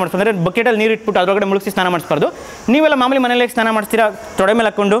ಮುಳುಗಿಸಿ ಸ್ನಾನ ಮಾಡಿಸ್ಬೋದು. ಅಂದರೆ ಬಕೆಟಲ್ಲಿ ನೀರು ಇಟ್ಬಿಟ್ಟು ಅದರೊಳಗಡೆ ಮುಳುಗಿಸಿ ಸ್ನಾನ ಮಾಡಿಸ್ಬಾರ್ದು. ನೀವೆಲ್ಲ ಮಾಮೂಲಿ ಮನೇಲಿ ಸ್ನಾನ ಮಾಡಿಸ್ತೀರಾ, ತೊಡೆ ಮೇಲೆ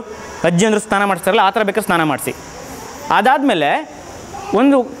ಹಾಕ್ಕೊಂಡು ಅಜ್ಜಿ ಅಂದರು ಸ್ನಾನ ಮಾಡಿಸ್ತಾರಲ್ಲ, ಆ ಥರ ಬೇಕಾದ್ರೆ ಸ್ನಾನ ಮಾಡಿಸಿ. ಅದಾದಮೇಲೆ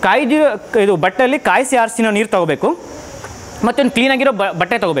ಒಂದು ಇದು ಬಟ್ಟೆಯಲ್ಲಿ ಕಾಯಿಸಿ ಆರಿಸಿನೋ ನೀರು ತೊಗೋಬೇಕು. ಮತ್ತೊಂದು ಕ್ಲೀನಾಗಿರೋ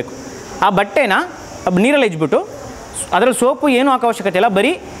ಬಟ್ಟೆ ತೊಗೋಬೇಕು. ಆ ಬಟ್ಟೆನ ನೀರಲ್ಲಿ ಹೆಜ್ಬಿಟ್ಟು, ಅದರಲ್ಲಿ ಸೋಪು ಏನೂ ಹಾಕೋ ಅವಶ್ಯಕತೆ ಇಲ್ಲ,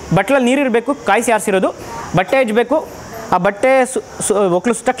 ಬರೀ ಬಟ್ಟಲಲ್ಲಿ ನೀರಿರಬೇಕು, ಕಾಯಿಸಿ ಆರಿಸಿರೋದು, ಬಟ್ಟೆ ಹೆಜ್ಬೇಕು. ಆ ಬಟ್ಟೆ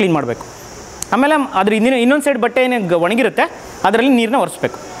ಒಕ್ಲು ಸುತ್ತ ಕ್ಲೀನ್ ಮಾಡಬೇಕು. ಆಮೇಲೆ ಅದ್ರ ಇನ್ನೊಂದು ಸೈಡ್ ಬಟ್ಟೆ ಏನು ಒಣಗಿರುತ್ತೆ ಅದರಲ್ಲಿ ನೀರನ್ನ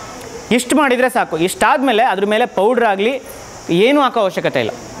ಒರೆಸ್ಬೇಕು. ಇಷ್ಟು ಮಾಡಿದರೆ ಸಾಕು. ಇಷ್ಟಾದಮೇಲೆ ಅದ್ರ ಮೇಲೆ ಪೌಡ್ರ್ ಆಗಲಿ ಏನೂ ಹಾಕೋ ಅವಶ್ಯಕತೆ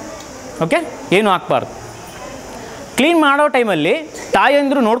ಇಲ್ಲ. ಓಕೆ, ಏನೂ ಹಾಕ್ಬಾರ್ದು. ಕ್ಲೀನ್ ಮಾಡೋ ಟೈಮಲ್ಲಿ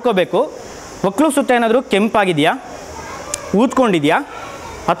ತಾಯಂದರು ನೋಡ್ಕೋಬೇಕು, ಒಕ್ಲು ಸುತ್ತ ಏನಾದರೂ ಕೆಂಪಾಗಿದೆಯಾ, ಊದ್ಕೊಂಡಿದೆಯಾ,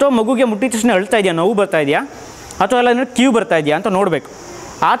 ಅಥವಾ ಮಗುಗೆ ಮುಟ್ಟಿದ ತಕ್ಷಣ ಅಳ್ತಾ ಇದೆಯಾ, ನೋವು ಬರ್ತಾ ಇದೆಯಾ, ಅಥವಾ ಎಲ್ಲ ಕ್ಯೂ ಬರ್ತಾ ಇದೆಯಾ ಅಂತ ನೋಡಬೇಕು.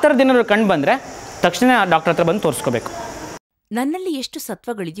 ಆ ಥರದ್ದು ಏನಾದರೂ ಕಂಡು ಬಂದರೆ ತಕ್ಷಣ ಡಾಕ್ಟರ್ ಹತ್ರ ಬಂದು ತೋರಿಸ್ಕೋಬೇಕು. ನನ್ನಲ್ಲಿ ಎಷ್ಟು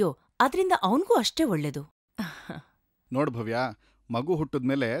ಸತ್ವಗಳಿದೆಯೋ ಅದರಿಂದ ಅವನಿಗೂ ಅಷ್ಟೇ ಒಳ್ಳೆಯದು. ನೋಡು ಭವ್ಯ, ಮಗು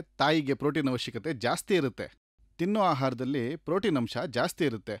ಹುಟ್ಟಿದ್ಮೇಲೆ ತಾಯಿಗೆ ಪ್ರೋಟೀನ್ ಅವಶ್ಯಕತೆ ಜಾಸ್ತಿ ಇರುತ್ತೆ. ತಿನ್ನೋ ಆಹಾರದಲ್ಲಿ ಪ್ರೋಟೀನ್ ಅಂಶ ಜಾಸ್ತಿ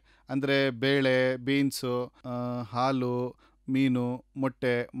ಇರುತ್ತೆ. ಅಂದರೆ ಬೇಳೆ, ಬೀನ್ಸು, ಹಾಲು, ಮೀನು,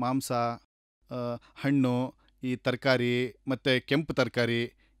 ಮೊಟ್ಟೆ, ಮಾಂಸ, ಹಣ್ಣು, ಈ ತರಕಾರಿ ಮತ್ತು ಕೆಂಪು ತರಕಾರಿ,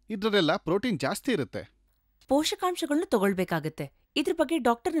 ಇದರಲ್ಲೆಲ್ಲ ಪ್ರೋಟೀನ್ ಜಾಸ್ತಿ ಇರುತ್ತೆ. ಪೋಷಕಾಂಶಗಳನ್ನು ತಗೊಳ್ಬೇಕಾಗತ್ತೆ. ಇದ್ರ ಬಗ್ಗೆ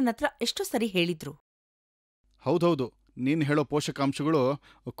ಡಾಕ್ಟರ್ ನನ್ನ ಹತ್ರ ಎಷ್ಟೋ ಸರಿ ಹೇಳಿದ್ರು. ಹೌದೌದು, ನೀನು ಹೇಳೋ ಪೋಷಕಾಂಶಗಳು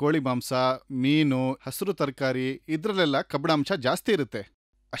ಕೋಳಿ ಮಾಂಸ, ಮೀನು, ಹಸಿರು ತರಕಾರಿ, ಇದರಲ್ಲೆಲ್ಲ ಕಬ್ಬಿಣಾಂಶ ಜಾಸ್ತಿ ಇರುತ್ತೆ.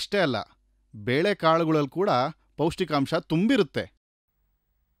 ಅಷ್ಟೇ ಅಲ್ಲ, ಬೇಳೆಕಾಳುಗಳಲ್ಲಿ ಕೂಡ ಪೌಷ್ಟಿಕಾಂಶ ತುಂಬಿರುತ್ತೆ.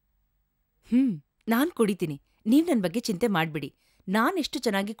 ನಾನ್ ಕುಡಿತೀನಿ, ನೀವ್ ನನ್ ಬಗ್ಗೆ ಚಿಂತೆ ಮಾಡ್ಬಿಡಿ. ನಾನೆಷ್ಟು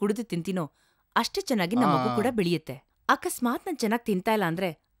ಚೆನ್ನಾಗಿ ಕುಡಿದು ತಿಂತೀನೋ ಅಷ್ಟೇ ಚೆನ್ನಾಗಿ ನಮ್ಮ ಮಗು ಕೂಡ ಬೆಳೆಯುತ್ತೆ. ಅಕಸ್ಮಾತ್ ನಾನ್ ಚೆನ್ನಾಗಿ ತಿಂತಾ ಇಲ್ಲ ಅಂದ್ರೆ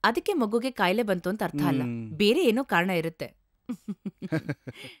ಅದಕ್ಕೆ ಮಗುಗೆ ಕಾಯಿಲೆ ಬಂತು ಅಂತ ಅರ್ಥ ಅಲ್ಲ, ಬೇರೆ ಏನೋ ಕಾರಣ ಇರುತ್ತೆ.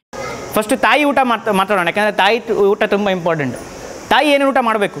 ಫಸ್ಟ್ ತಾಯಿ ಊಟ ಮಾತಾಡೋಣ, ಯಾಕಂದರೆ ತಾಯಿ ಊಟ ತುಂಬ ಇಂಪಾರ್ಟೆಂಟ್. ತಾಯಿ ಏನೇನು ಊಟ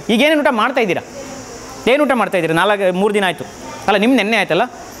ಮಾಡಬೇಕು, ಈಗ ಏನೇನು ಊಟ ಮಾಡ್ತಾಯಿದ್ದೀರಾ, ಏನು ಊಟ ಮಾಡ್ತಾಯಿದ್ದೀರಾ? 3 ದಿನ ಆಯಿತು ಅಲ್ಲ, ನಿಮ್ಮ ನೆನ್ನೆ ಆಯ್ತಲ್ಲ,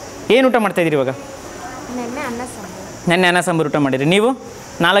 ಏನು ಊಟ ಮಾಡ್ತಾಯಿದ್ದೀರಿ ಇವಾಗ? ನೆನ್ನೆ ಅನ್ನ ಸಾಂಬಾರು ಊಟ ಮಾಡಿರಿ. ನೀವು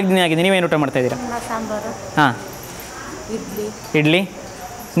 4 ದಿನ ಆಗಿದೆ, ನೀವೇನು ಊಟ ಮಾಡ್ತಾಯಿದ್ದೀರಾ? ಹಾಂ, ಇಡ್ಲಿ.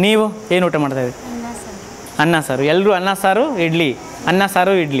 ನೀವು ಏನು ಊಟ ಮಾಡ್ತಾಯಿದ್ದೀರಿ? ಅನ್ನ ಸಾರು. ಎಲ್ಲರೂ ಅನ್ನ ಸಾರು ಇಡ್ಲಿ, ಅನ್ನ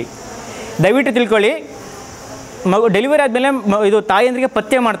ಸಾರು ಇಡ್ಲಿ. ದಯವಿಟ್ಟು ತಿಳ್ಕೊಳ್ಳಿ, ಮಗು ಡೆಲಿವರಿ ಆದಮೇಲೆ ಇದು ತಾಯಂದ್ರಿಗೆ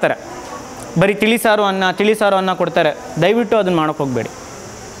ಪಥ್ಯ ಮಾಡ್ತಾರೆ, ಬರೀ ತಿಳಿ ಸಾರು ಅನ್ನ ಕೊಡ್ತಾರೆ. ದಯವಿಟ್ಟು ಅದನ್ನು ಮಾಡೋಕ್ಕೆ ಹೋಗಬೇಡಿ.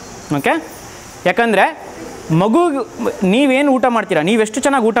 ಓಕೆ, ಯಾಕಂದರೆ ಮಗು ನೀವೇನು ಊಟ ಮಾಡ್ತೀರಾ, ನೀವೆಷ್ಟು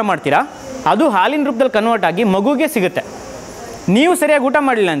ಚೆನ್ನಾಗಿ ಊಟ ಮಾಡ್ತೀರಾ ಅದು ಹಾಲಿನ ರೂಪದಲ್ಲಿ ಕನ್ವರ್ಟ್ ಆಗಿ ಮಗುಗೆ ಸಿಗುತ್ತೆ. ನೀವು ಸರಿಯಾಗಿ ಊಟ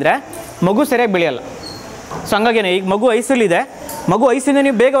ಮಾಡಲಿಲ್ಲ ಅಂದರೆ ಮಗು ಸರಿಯಾಗಿ ಬೆಳೆಯಲ್ಲ. ಸೊ ಹಂಗಾಗೇನೆ ಈಗ ಮಗು ಐಸಲ್ಲಿದೆ, ಮಗು ಐಸಿಂದ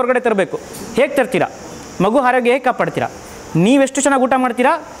ನೀವು ಬೇಗ ಹೊರಗಡೆ ತರಬೇಕು. ಹೇಗೆ ತರ್ತೀರಾ? ಮಗು ಆರೋಗ್ಯ ಹೇಗೆ ಕಾಪಾಡ್ತೀರಾ? ನೀವೆಷ್ಟು ಚೆನ್ನಾಗಿ ಊಟ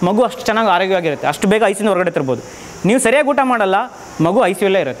ಮಾಡ್ತೀರಾ ಮಗು ಅಷ್ಟು ಚೆನ್ನಾಗಿ ಆರೋಗ್ಯವಾಗಿರುತ್ತೆ, ಅಷ್ಟು ಬೇಗ ಐಸಿಂದ ಹೊರಗಡೆ ತರ್ಬೋದು. ನೀವು ಸರಿಯಾಗಿ ಊಟ ಮಾಡಲ್ಲ, ಮಗು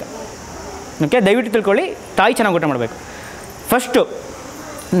ಐಸಿಯಲ್ಲೇ ಇರುತ್ತೆ. ಓಕೆ, ದಯವಿಟ್ಟು ತಿಳ್ಕೊಳ್ಳಿ, ತಾಯಿ ಚೆನ್ನಾಗಿ ಊಟ ಮಾಡಬೇಕು. ಫಸ್ಟು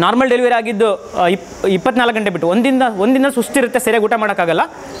ನಾರ್ಮಲ್ ಡೆಲಿವರಿ ಆಗಿದ್ದು 24 ಗಂಟೆ ಬಿಟ್ಟು ಒಂದಿನ ಸುಸ್ತಿರುತ್ತೆ, ಸರಿಯಾಗಿ ಊಟ ಮಾಡೋಕ್ಕಾಗಲ್ಲ.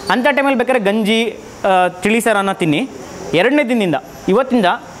 ಅಂಥ ಟೈಮಲ್ಲಿ ಬೇಕಾದ್ರೆ ಗಂಜಿ, ತಿಳಿ ಸಾರು ಅನ್ನ ತಿನ್ನಿ. 2ನೇ ದಿನದಿಂದ ಇವತ್ತಿಂದ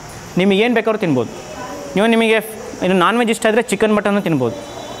ನಿಮಗೇನು ಬೇಕಾದ್ರೂ ತಿನ್ಬೋದು. ನಿಮಗೆ ಇನ್ನು ನಾನ್ ವೆಜ್ ಇಷ್ಟ ಆದರೆ ಚಿಕನ್ ಮಟನ್ನು ತಿನ್ಬೋದು.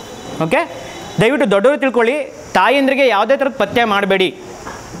 ಓಕೆ, ದಯವಿಟ್ಟು ದೊಡ್ಡವರು ತಿಳ್ಕೊಳ್ಳಿ, ತಾಯಂದ್ರಿಗೆ ಯಾವುದೇ ಥರದ ಪಥ್ಯ ಮಾಡಬೇಡಿ.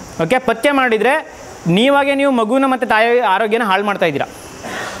 ಓಕೆ, ಪಥ್ಯ ಮಾಡಿದರೆ ನೀವು ಮಗುನ ಮತ್ತು ತಾಯಿ ಆರೋಗ್ಯನ ಹಾಳು ಮಾಡ್ತಾಯಿದ್ದೀರಾ.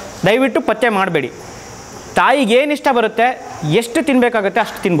 ದಯವಿಟ್ಟು ಪಥ್ಯ ಮಾಡಬೇಡಿ. ತಾಯಿಗೆ ಏನು ಇಷ್ಟ ಬರುತ್ತೆ, ಎಷ್ಟು ತಿನ್ನಬೇಕಾಗುತ್ತೆ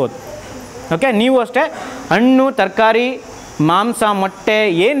ಅಷ್ಟು ತಿನ್ಬೋದು. ಓಕೆ, ನೀವು ಅಷ್ಟೇ ಹಣ್ಣು, ತರಕಾರಿ ಮಾಂಸ, ಮೊಟ್ಟೆ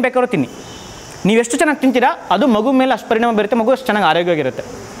ಏನು ಬೇಕಾದ್ರೂ ತಿನ್ನಿ. ನೀವು ಎಷ್ಟು ಚೆನ್ನಾಗಿ ತಿಂತೀರಾ ಅದು ಮಗು ಮೇಲೆ ಅಷ್ಟು ಪರಿಣಾಮ ಬೀರುತ್ತೆ, ಮಗು ಅಷ್ಟು ಚೆನ್ನಾಗಿ ಆರೋಗ್ಯವಾಗಿರುತ್ತೆ.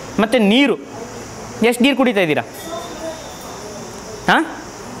 ಮತ್ತು ನೀರು, ಎಷ್ಟು ನೀರು ಕುಡಿತಾ ಇದ್ದೀರಾ? ಹಾಂ,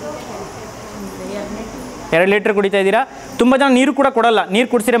 2 ಲೀಟ್ರ್ ಕುಡಿತಾ ಇದ್ದೀರಾ. ತುಂಬ ಜನ ನೀರು ಕೂಡ ಕೊಡಲ್ಲ, ನೀರು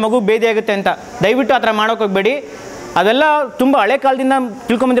ಕುಡಿಸಿದ್ರೆ ಮಗು ಭೇದಿ ಆಗುತ್ತೆ ಅಂತ. ದಯವಿಟ್ಟು ಆ ಥರ ಮಾಡೋಕೆ ಹೋಗಬೇಡಿ. ಅವೆಲ್ಲ ತುಂಬ ಹಳೆ ಕಾಲದಿಂದ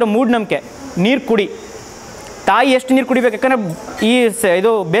ತಿಳ್ಕೊಂಬಂದಿರೋ ಮೂಢನಂಬಿಕೆ. ನೀರು ಕುಡಿ, ತಾಯಿ ಎಷ್ಟು ನೀರು ಕುಡಿಬೇಕು, ಯಾಕಂದರೆ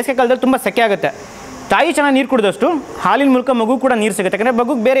ಇದು ಬೇಸಿಗೆ ಕಾಲದಲ್ಲಿ ತುಂಬ ಸೆಕೆ ಆಗುತ್ತೆ. ತಾಯಿ ಚೆನ್ನಾಗಿ ನೀರು ಕುಡಿದಷ್ಟು ಹಾಲಿನ ಮೂಲಕ ಮಗು ಕೂಡ ನೀರು ಸಿಗುತ್ತೆ, ಯಾಕಂದರೆ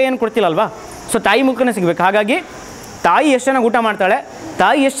ಮಗುಗೆ ಬೇರೆ ಏನು ಕೊಡ್ತಿಲ್ಲಲ್ವಾ, ಸೊ ತಾಯಿ ಮೂಲಕನೇ ಸಿಗಬೇಕು. ಹಾಗಾಗಿ ತಾಯಿ ಎಷ್ಟು ಚೆನ್ನಾಗಿ ಊಟ ಮಾಡ್ತಾಳೆ,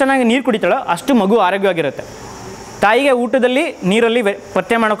 ತಾಯಿ ಎಷ್ಟು ಚೆನ್ನಾಗಿ ನೀರು ಕುಡಿತಾಳೋ ಅಷ್ಟು ಮಗು ಆರೋಗ್ಯವಾಗಿರುತ್ತೆ. ತಾಯಿಗೆ ಊಟದಲ್ಲಿ ನೀರಲ್ಲಿ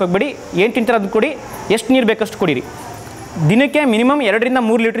ಪತ್ತೆ ಮಾಡೋಕೆ ಹೋಗ್ಬೇಡಿ. ಏನು ತಿಂತಾರೆ ಅದು ಕುಡಿ, ಎಷ್ಟು ನೀರು ಬೇಕಷ್ಟು ಕುಡೀರಿ. ದಿನಕ್ಕೆ ಮಿನಿಮಮ್ 2 ರಿಂದ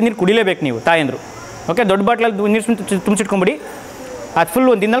 3 ಲೀಟ್ರ್ ನೀರು ಕುಡಿಲೇಬೇಕು ನೀವು ತಾಯಂದರು. ಓಕೆ, ದೊಡ್ಡ ಬಾಟ್ಲಲ್ಲಿ ನೀರು ತುಂಬಿಸಿಟ್ಕೊಂಬಿಡಿ. ಅದು ಫುಲ್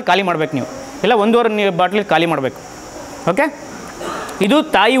ಒಂದು ದಿನದಲ್ಲಿ ಖಾಲಿ ಮಾಡಬೇಕು ನೀವು, ಇಲ್ಲ 1.5 ಬಾಟ್ಲಿ ಖಾಲಿ ಮಾಡಬೇಕು. ಓಕೆ, ಇದು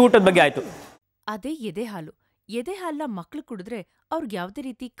ತಾಯಿ ಊಟದ ಬಗ್ಗೆ ಆಯಿತು. ಅದೇ ಎದೆ ಹಾಲು. ಎದೆ ಹಾಲನ್ನ ಮಕ್ಳು ಕುಡಿದ್ರೆ ಅವ್ರಿಗೆ ಯಾವುದೇ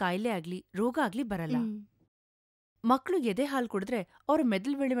ರೀತಿ ಕಾಯಿಲೆ ಆಗ್ಲಿ ರೋಗ ಆಗ್ಲಿ ಬರಲ್ಲ. ಮಕ್ಕಳು ಎದೆ ಹಾಲು ಕುಡಿದ್ರೆ ಅವ್ರ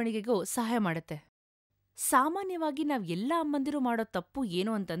ಮೆದುಳು ಬೆಳವಣಿಗೆಗೂ ಸಹಾಯ ಮಾಡುತ್ತೆ. ಸಾಮಾನ್ಯವಾಗಿ ನಾವ್ ಎಲ್ಲ ಅಮ್ಮಂದಿರು ಮಾಡೋ ತಪ್ಪು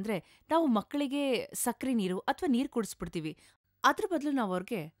ಏನು ಅಂತಂದ್ರೆ, ನಾವು ಮಕ್ಕಳಿಗೆ ಸಕ್ಕರೆ ನೀರು ಅಥವಾ ನೀರು ಕುಡಿಸ್ಬಿಡ್ತೀವಿ. ಅದ್ರ ಬದಲು ನಾವು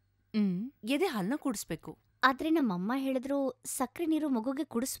ಅವ್ರಿಗೆ ಎದೆ ಹಾಲನ್ನ ಕುಡಿಸ್ಬೇಕು. ಆದ್ರೆ ನಮ್ಮಮ್ಮ ಹೇಳಿದ್ರು ಸಕ್ಕರೆ ನೀರು ಮಗುಗೆ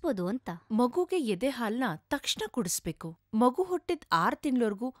ಕುಡಿಸ್ಬೋದು ಅಂತ. ಮಗುಗೆ ಎದೆ ಹಾಲ್ನ ತಕ್ಷಣ ಕುಡಿಸ್ಬೇಕು. ಮಗು ಹುಟ್ಟಿದ 6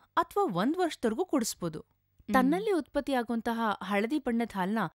 ತಿಂಗಳವರೆಗೂ ಅಥವಾ 1 ವರ್ಷದವರೆಗೂ ಕುಡಿಸ್ಬೋದು. ತನ್ನಲ್ಲಿ ಉತ್ಪತ್ತಿಯಾಗುವಂತಹ ಹಳದಿ ಬಣ್ಣದ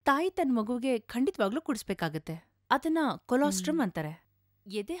ಹಾಲ್ನ ತಾಯಿ ತನ್ನ ಮಗುಗೆ ಖಂಡಿತವಾಗ್ಲೂ ಕುಡಿಸ್ಬೇಕಾಗತ್ತೆ. ಅದನ್ನ ಕೊಲಾಸ್ಟ್ರಮ್ ಅಂತಾರೆ.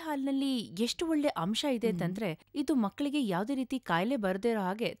 ಎದೆ ಹಾಲ್ನಲ್ಲಿ ಎಷ್ಟು ಒಳ್ಳೆ ಅಂಶ ಇದೆ ಅಂತಂದ್ರೆ, ಇದು ಮಕ್ಕಳಿಗೆ ಯಾವುದೇ ರೀತಿ ಕಾಯಿಲೆ ಬರದೇ ಇರೋ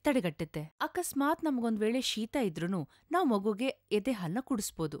ಹಾಗೆ ತಡೆಗಟ್ಟುತ್ತೆ. ಅಕಸ್ಮಾತ್ ನಮಗೊಂದ್ ವೇಳೆ ಶೀತ ಇದ್ರೂನು ನಾವು ಮಗುಗೆ ಎದೆ ಹಾಲ್ನ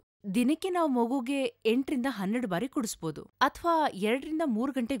ಕುಡಿಸ್ಬೋದು. ದಿನಕ್ಕೆ ನಾವು ಮಗುಗೆ 8 ರಿಂದ 12 ಬಾರಿ ಕುಡಿಸ್ಬೋದು, ಅಥವಾ 2 ರಿಂದ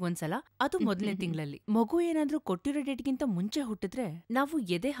 3 ಗಂಟೆಗೆ ಒಂದ್ಸಲ, ಅದು ಮೊದಲನೇ ತಿಂಗಳಲ್ಲಿ. ಮಗು ಏನಾದ್ರೂ ಕೊಟ್ಟಿರೋ ಡೇಟ್ಗಿಂತ ಮುಂಚೆ ಹುಟ್ಟಿದ್ರೆ ನಾವು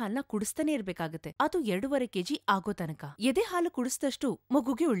ಎದೆ ಹಾಲ್ನ ಕುಡಿಸ್ತಾನೆ ಇರ್ಬೇಕಾಗತ್ತೆ, ಅದು 2.5 kg ಆಗೋ ತನಕ. ಎದೆ ಹಾಲು ಕುಡಿಸಿದಷ್ಟು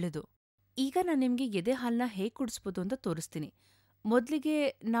ಮಗುಗೆ ಒಳ್ಳೇದು. ಈಗ ನಾನ್ ನಿಮ್ಗೆ ಎದೆ ಹಾಲ್ನ ಹೇಗ್ ಕುಡಿಸ್ಬೋದು ಅಂತ ತೋರಿಸ್ತೀನಿ. ಮೊದ್ಲಿಗೆ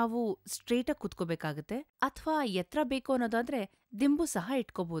ನಾವು ಸ್ಟ್ರೇಟಾಗಿ ಕುತ್ಕೋಬೇಕಾಗತ್ತೆ, ಅಥವಾ ಎತ್ತರ ಬೇಕು ಅನ್ನೋದಾದ್ರೆ ದಿಂಬು ಸಹ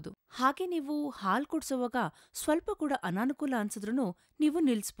ಇಟ್ಕೋಬಹುದು. ಹಾಗೆ ನೀವು ಹಾಲ್ ಕುಡ್ಸೋವಾಗ ಸ್ವಲ್ಪ ಕೂಡ ಅನಾನುಕೂಲ ಅನ್ಸಿದ್ರೂ ನೀವು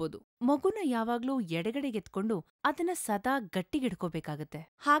ನಿಲ್ಸ್ಬೋದು. ಮಗುನ ಯಾವಾಗ್ಲೂ ಎಡಗಡೆಗೆ ಎತ್ಕೊಂಡು ಅದನ್ನ ಸದಾ ಗಟ್ಟಿಗಿಡ್ಕೋಬೇಕಾಗತ್ತೆ.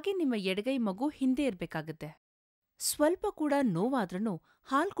 ಹಾಗೆ ನಿಮ್ಮ ಎಡಗೈ ಮಗು ಹಿಂದೆ ಇರ್ಬೇಕಾಗತ್ತೆ. ಸ್ವಲ್ಪ ಕೂಡ ನೋವಾದ್ರೂ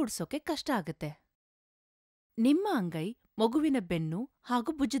ಹಾಲ್ ಕುಡ್ಸೋಕೆ ಕಷ್ಟ ಆಗತ್ತೆ. ನಿಮ್ಮ ಅಂಗೈ ಮಗುವಿನ ಬೆನ್ನು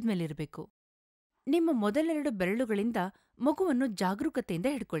ಹಾಗೂ ಭುಜದ ಮೇಲಿರ್ಬೇಕು. ನಿಮ್ಮ ಮೊದಲೆರಡು ಬೆರಳುಗಳಿಂದ ಮಗುವನ್ನು ಜಾಗರೂಕತೆಯಿಂದ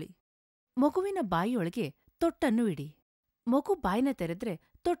ಹಿಡ್ಕೊಳ್ಳಿ. ಮಗುವಿನ ಬಾಯಿಯೊಳಗೆ ತೊಟ್ಟನ್ನು ಇಡಿ. ಮಗು ಬಾಯಿನ ತೆರೆದ್ರೆ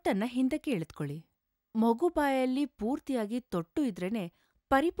ತೊಟ್ಟನ್ನ ಹಿಂದಕ್ಕೆ ಎಳೆದ್ಕೊಳ್ಳಿ. ಮಗು ಬಾಯಲ್ಲಿ ಪೂರ್ತಿಯಾಗಿ ತೊಟ್ಟು ಇದ್ರೇನೆ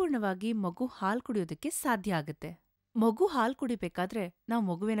ಪರಿಪೂರ್ಣವಾಗಿ ಮಗು ಹಾಲ್ ಕುಡಿಯೋದಕ್ಕೆ ಸಾಧ್ಯ ಆಗತ್ತೆ. ಮಗು ಹಾಲ್ ಕುಡಿಬೇಕಾದ್ರೆ ನಾವು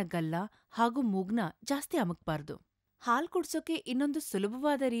ಮಗುವಿನ ಗಲ್ಲ ಹಾಗೂ ಮೂಗ್ನ ಜಾಸ್ತಿ ಅಮಕ್ಬಾರ್ದು. ಹಾಲ್ ಕುಡ್ಸೋಕೆ ಇನ್ನೊಂದು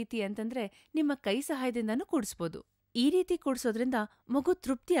ಸುಲಭವಾದ ರೀತಿ ಅಂತಂದ್ರೆ ನಿಮ್ಮ ಕೈ ಸಹಾಯದಿಂದನೂ ಕುಡಿಸ್ಬೋದು. ಈ ರೀತಿ ಕುಡಿಸೋದ್ರಿಂದ ಮಗು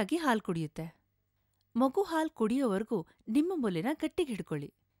ತೃಪ್ತಿಯಾಗಿ ಹಾಲ್ ಕುಡಿಯುತ್ತೆ. ಮಗು ಹಾಲ್ ಕುಡಿಯೋವರೆಗೂ ನಿಮ್ಮ ಮೂಲೆನ ಗಟ್ಟಿಗೆ ಹಿಡ್ಕೊಳ್ಳಿ.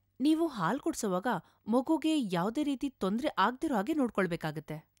 ನೀವು ಹಾಲ್ ಕುಡ್ಸೋವಾಗ ಮಗುಗೆ ಯಾವುದೇ ರೀತಿ ತೊಂದರೆ ಆಗ್ದಿರೋ ಹಾಗೆ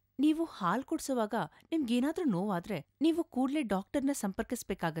ನೋಡ್ಕೊಳ್ಬೇಕಾಗತ್ತೆ. ನೀವು ಹಾಲ್ ಕುಡ್ಸೋವಾಗ ನಿಮ್ಗೇನಾದ್ರೂ ನೋವಾದ್ರೆ ನೀವು ಕೂಡ್ಲೇ ಡಾಕ್ಟರ್ನ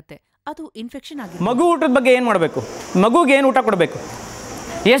ಸಂಪರ್ಕಿಸ್ಬೇಕಾಗತ್ತೆ. ಅದು ಇನ್ಫೆಕ್ಷನ್ ಆಗಿದೆ. ಮಗು ಊಟದ ಬಗ್ಗೆ ಏನು ಮಾಡಬೇಕು? ಮಗುಗೆ ಏನು ಊಟ ಕೊಡಬೇಕು?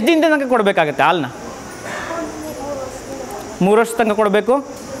 ಎಷ್ಟು ದಿನದ ತನಕ ಕೊಡಬೇಕಾಗತ್ತೆ ಹಾಲನ್ನ? 3 ವರ್ಷ ತನಕ ಕೊಡಬೇಕು.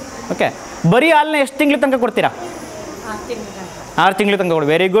 ಓಕೆ, ಬರೀ ಹಾಲನ್ನ ಎಷ್ಟು ತಿಂಗಳ ತನಕ ಕೊಡ್ತೀರಾ? 6 ತಿಂಗಳ ತನಕ ಕೊಡಿ.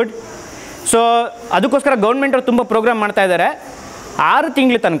 Very good. ಸೊ ಅದಕ್ಕೋಸ್ಕರ ಗೌರ್ಮೆಂಟ್ ಅವ್ರು ತುಂಬ ಪ್ರೋಗ್ರಾಮ್ ಮಾಡ್ತಾ ಇದ್ದಾರೆ. 6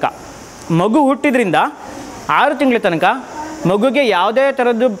 ತಿಂಗಳ ತನಕ, ಮಗು ಹುಟ್ಟಿದ್ರಿಂದ 6 ತಿಂಗಳ ತನಕ ಮಗುಗೆ ಯಾವುದೇ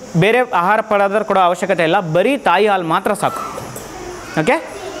ಥರದ್ದು ಬೇರೆ ಆಹಾರ ಪದಾರ್ಥ ಕೊಡೋ ಅವಶ್ಯಕತೆ ಇಲ್ಲ. ಬರೀ ತಾಯಿ ಹಾಲು ಮಾತ್ರ ಸಾಕು. ಓಕೆ,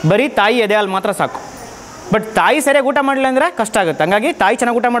 ಬರೀ ತಾಯಿ ಎದೆ ಹಾಲು ಮಾತ್ರ ಸಾಕು. ಬಟ್ ತಾಯಿ ಸರಿಯಾಗಿ ಊಟ ಮಾಡಲಿಲ್ಲ ಅಂದರೆ ಕಷ್ಟ ಆಗುತ್ತೆ. ಹಂಗಾಗಿ ತಾಯಿ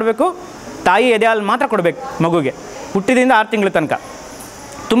ಚೆನ್ನಾಗಿ ಊಟ ಮಾಡಬೇಕು, ತಾಯಿ ಎದೆ ಹಾಲು ಮಾತ್ರ ಕೊಡಬೇಕು ಮಗುಗೆ ಹುಟ್ಟಿದ್ರಿಂದ 6 ತಿಂಗಳ ತನಕ.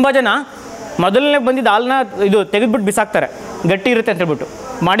 ತುಂಬ ಜನ ಮೊದಲನೇ ಬಂದಿದ್ದ ಹಾಲನ್ನ ತೆಗೆದ್ಬಿಟ್ಟು ಬಿಸಾಕ್ತಾರೆ, ಗಟ್ಟಿ ಇರುತ್ತೆ ಅಂತ ಹೇಳ್ಬಿಟ್ಟು.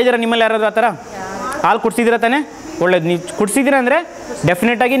 ಮಾಡಿದ್ದೀರಾ ನಿಮ್ಮಲ್ಲಿ ಯಾರಾದರೂ ಆ ಥರ? ಹಾಲು ಕುಡಿಸಿದ್ದೀರ ತಾನೇ? ಒಳ್ಳೇದು. ನೀವು ಕುಡಿಸಿದ್ದೀರ ಅಂದರೆ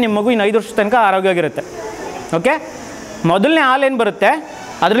ಡೆಫಿನೆಟಾಗಿ ನಿಮ್ಮ ಮಗು ಇನ್ನು 5 ವರ್ಷದ ತನಕ ಆರೋಗ್ಯವಾಗಿರುತ್ತೆ. ಓಕೆ, ಮೊದಲನೇ ಹಾಲು ಏನು ಬರುತ್ತೆ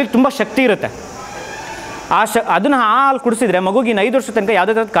ಅದರಲ್ಲಿ ತುಂಬ ಶಕ್ತಿ ಇರುತ್ತೆ. ಅದನ್ನು ಹಾಲು ಕುಡಿಸಿದ್ರೆ ಮಗುಗೆ ಇನ್ನು 5 ವರ್ಷದ ತನಕ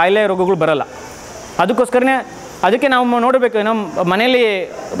ಯಾವುದೇ ಥರದ ಕಾಯಿಲೆ ರೋಗಗಳು ಬರೋಲ್ಲ. ಅದಕ್ಕೆ ನಾವು ನೋಡಬೇಕು, ನಮ್ಮ ಮನೇಲಿ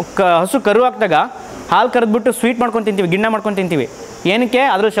ಹಸು ಕರು ಹಾಕಿದಾಗ ಹಾಲು ಕರೆದ್ಬಿಟ್ಟು ಸ್ವೀಟ್ ಮಾಡ್ಕೊಂಡು ತಿಂತೀವಿ, ಗಿಣ್ಣ ಮಾಡ್ಕೊಂಡು ತಿಂತೀವಿ. ಏನಕ್ಕೆ?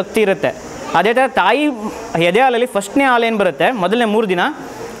 ಅದ್ರಲ್ಲಿ ಶಕ್ತಿ ಇರುತ್ತೆ. ಅದೇ ಥರ ತಾಯಿ ಎದೆ ಹಾಲಲ್ಲಿ ಫಸ್ಟ್ನೇ ಹಾಲು ಏನು ಬರುತ್ತೆ ಮೊದಲನೇ 3 ದಿನ,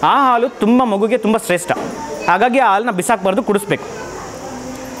 ಆ ಹಾಲು ತುಂಬ ಮಗುಗೆ ತುಂಬ ಶ್ರೇಷ್ಠ. ಹಾಗಾಗಿ ಆ ಹಾಲನ್ನ ಬಿಸಾಕಬಾರ್ದು, ಕುಡಿಸ್ಬೇಕು.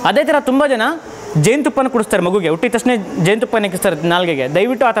 ಅದೇ ಥರ ತುಂಬ ಜನ ಜೇನುತುಪ್ಪನ ಕುಡಿಸ್ತಾರೆ ಮಗುಗೆ. ಹುಟ್ಟಿದ ತಕ್ಷಣ ಜೇನುತುಪ್ಪನ ಇಕ್ಕಿಸ್ತಾರೆ ನಾಲ್ಗೆಗೆ.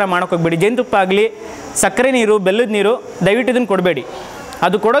 ದಯವಿಟ್ಟು ಆ ಥರ ಮಾಡೋಕೆ ಹೋಗ್ಬೇಡಿ. ಜೇನುತುಪ್ಪ ಆಗಲಿ, ಸಕ್ಕರೆ ನೀರು, ಬೆಲ್ಲದ ನೀರು ದಯವಿಟ್ಟು ಇದನ್ನು ಕೊಡಬೇಡಿ.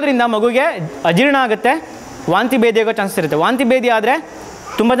 ಅದು ಕೊಡೋದ್ರಿಂದ ಮಗುಗೆ ಅಜೀರ್ಣ ಆಗುತ್ತೆ, ವಾಂತಿ ಭೇದಿ ಆಗೋ ಚಾನ್ಸಸ್ ಇರುತ್ತೆ. ವಾಂತಿ ಭೇದಿ ಆದರೆ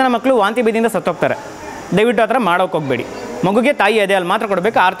ತುಂಬ ಜನ ಮಕ್ಕಳು ವಾಂತಿ ಭೇದಿಯಿಂದ ಸತ್ತೋಗ್ತಾರೆ. ದಯವಿಟ್ಟು ಆ ಥರ ಮಾಡೋಕೆ ಹೋಗಬೇಡಿ. ಮಗುಗೆ ತಾಯಿ ಎದೆ ಹಾಲು ಮಾತ್ರ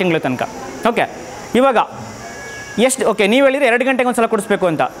ಕೊಡಬೇಕು 6 ತಿಂಗಳ ತನಕ. ಓಕೆ, ಇವಾಗ ಎಷ್ಟು ಓಕೆ ನೀವು ಹೇಳಿದ್ರೆ 2 ಗಂಟೆಗೆ ಒಂದು ಸಲ ಕುಡಿಸ್ಬೇಕು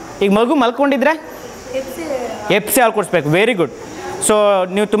ಅಂತ. ಈಗ ಮಗು ಮಲ್ಕೊಂಡಿದ್ರೆ ಎಪ್ಸಿ ಹಾಲು ಕುಡಿಸ್ಬೇಕು. Very good. ಸೊ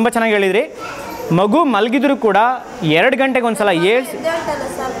ನೀವು ತುಂಬ ಚೆನ್ನಾಗಿ ಹೇಳಿದ್ರಿ. ಮಗು ಮಲಗಿದ್ರು ಕೂಡ 2 ಗಂಟೆಗೆ ಒಂದು ಸಲ ಏಳ್ಸಿ.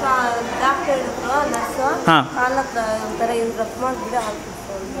 ಹಾಂ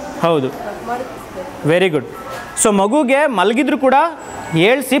ಹೌದು, ವೆರಿ ಗುಡ್. ಸೊ ಮಗುಗೆ ಮಲಗಿದ್ರು ಕೂಡ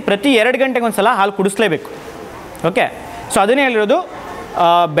ಏಳಿಸಿ ಪ್ರತಿ 2 ಗಂಟೆಗೆ ಒಂದು ಸಲ ಹಾಲು ಕುಡಿಸ್ಲೇಬೇಕು. ಓಕೆ, ಸೊ ಅದನ್ನೇ ಹೇಳಿರೋದು.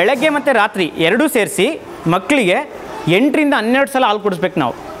 ಬೆಳಗ್ಗೆ ಮತ್ತು ರಾತ್ರಿ ಎರಡೂ ಸೇರಿಸಿ ಮಕ್ಕಳಿಗೆ 8 ರಿಂದ 12 ಸಲ ಹಾಲು ಕುಡಿಸ್ಬೇಕು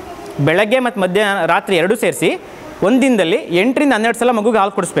ನಾವು. ಬೆಳಗ್ಗೆ ಮತ್ತು ಮಧ್ಯಾಹ್ನ ರಾತ್ರಿ ಎರಡೂ ಸೇರಿಸಿ ಒಂದು ದಿನದಲ್ಲಿ 8 ರಿಂದ 12 ಸಲ ಮಗುಗೆ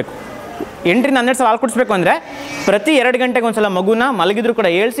ಹಾಲು ಕುಡಿಸ್ಬೇಕು. 8 ರಿಂದ 12 ಸಲ ಹಾಲು ಕುಡಿಸ್ಬೇಕು ಅಂದರೆ ಪ್ರತಿ 2 ಗಂಟೆಗೆ ಒಂದು ಸಲ ಮಗುನ ಮಲಗಿದ್ರು ಕೂಡ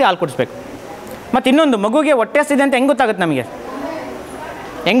ಏಳಿಸಿ ಹಾಲು ಕುಡಿಸ್ಬೇಕು. ಮತ್ತು ಇನ್ನೊಂದು, ಮಗುಗೆ ಹೊಟ್ಟೆ ಹಸಿದೆ ಅಂತ ಹೆಂಗೆ ಗೊತ್ತಾಗುತ್ತೆ ನಮಗೆ?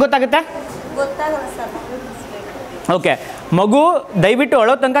 ಹೆಂಗೆ ಗೊತ್ತಾಗುತ್ತೆ? ಓಕೆ, ಮಗು ದಯವಿಟ್ಟು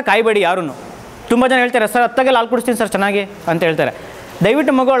ಅಳೋ ತನಕ ಕಾಯಬೇಡಿ ಯಾರೂ. ತುಂಬ ಜನ ಹೇಳ್ತಾರೆ ಸರ್ ಹತ್ತಾಗೆಲ್ಲ ಹಾಲು ಕುಡಿಸ್ತೀನಿ ಸರ್ ಚೆನ್ನಾಗಿ ಅಂತ ಹೇಳ್ತಾರೆ.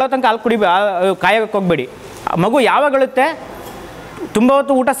 ದಯವಿಟ್ಟು ಮಗು ಅಳೋ ತನಕ ಹಾಲು ಕಾಯೋಕ್ಕೆ ಹೋಗಬೇಡಿ. ಮಗು ಯಾವಾಗ ಅಳುತ್ತೆ, ತುಂಬ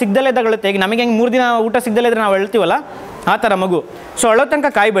ಹೊತ್ತು ಊಟ ಸಿಗ್ದಲ್ಲೇ ಇದ್ದಾಗ ಅಳುತ್ತೆ. ಈಗ ನಮಗೆ ಹೆಂಗೆ 3 ದಿನ ಊಟ ಸಿಗ್ದಲ್ಲೇ ಇದ್ರೆ ನಾವು ಹೇಳ್ತೀವಲ್ಲ ಆ ಥರ ಮಗು. ಸೊ ಅಳೋ ತನಕ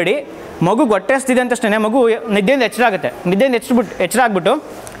ಕಾಯಬೇಡಿ. ಮಗು ಹೊಟ್ಟೆ ಹಸ್ತಿದೆ ಅಂತಷ್ಟೇ ಮಗು ನಿದ್ದೆಯಿಂದ ಎಚ್ಚರ ಆಗುತ್ತೆ. ನಿದ್ದೆಯಿಂದ ಎಚ್ಚರ ಆಗಿಬಿಟ್ಟು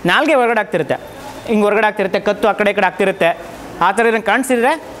ನಾಲ್ಗೆ ಹೊರಗಡೆ ಆಗ್ತಿರುತ್ತೆ, ಹಿಂಗೆ ಹೊರಗಡೆ ಆಗ್ತಿರುತ್ತೆ, ಕತ್ತು ಆ ಕಡೆ ಈ ಕಡೆ ಆಗ್ತಿರುತ್ತೆ. ಆ ಥರ ಇದನ್ನು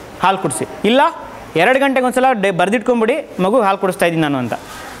ಕಾಣಿಸಿದ್ರೆ ಹಾಲು ಕುಡಿಸಿ. ಇಲ್ಲ 2 ಗಂಟೆಗೆ ಒಂದು ಸಲ ಬರೆದಿಟ್ಕೊಂಬಿಡಿ ಮಗು ಹಾಲು ಕುಡಿಸ್ತಾ ಇದ್ದೀನಿ ನಾನು ಅಂತ.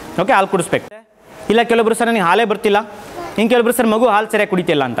 ಓಕೆ, ಹಾಲು ಕುಡಿಸ್ಬೇಕು. ಇಲ್ಲ ಕೆಲವೊಬ್ರು ಸರ್ ನನಗೆ ಹಾಲೇ ಬರ್ತಿಲ್ಲ, ಇನ್ನು ಕೆಲವೊಬ್ರು ಸರ್ ಮಗು ಹಾಲು ಸರಿಯಾಗಿ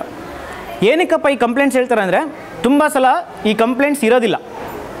ಕುಡಿತಿಲ್ಲ ಅಂತ. ಏನಕ್ಕಪ್ಪ ಈ ಕಂಪ್ಲೇಂಟ್ಸ್ ಹೇಳ್ತಾರೆ ಅಂದರೆ, ತುಂಬ ಸಲ ಈ ಕಂಪ್ಲೇಂಟ್ಸ್ ಇರೋದಿಲ್ಲ.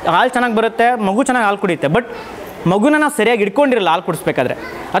 ಹಾಲು ಚೆನ್ನಾಗಿ ಬರುತ್ತೆ, ಮಗು ಚೆನ್ನಾಗಿ ಹಾಲು ಕುಡಿಯುತ್ತೆ, ಬಟ್ ಮಗುನ ನಾವು ಸರಿಯಾಗಿ ಇಟ್ಕೊಂಡಿರಲ್ಲ ಹಾಲು ಕುಡಿಸ್ಬೇಕಾದ್ರೆ,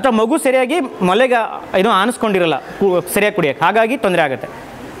 ಅಥವಾ ಮಗು ಸರಿಯಾಗಿ ಮೊಲೆಗೆ ಆನಿಸ್ಕೊಂಡಿರಲ್ಲ ಸರಿಯಾಗಿ ಕುಡಿಯೋಕ್ಕೆ, ಹಾಗಾಗಿ ತೊಂದರೆ ಆಗುತ್ತೆ.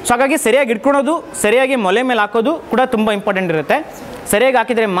 ಸೊ ಹಾಗಾಗಿ ಸರಿಯಾಗಿ ಇಟ್ಕೊಳೋದು, ಸರಿಯಾಗಿ ಮೊಲೆ ಮೇಲೆ ಹಾಕೋದು ಕೂಡ ತುಂಬ ಇಂಪಾರ್ಟೆಂಟ್ ಇರುತ್ತೆ. ಸರಿಯಾಗಿ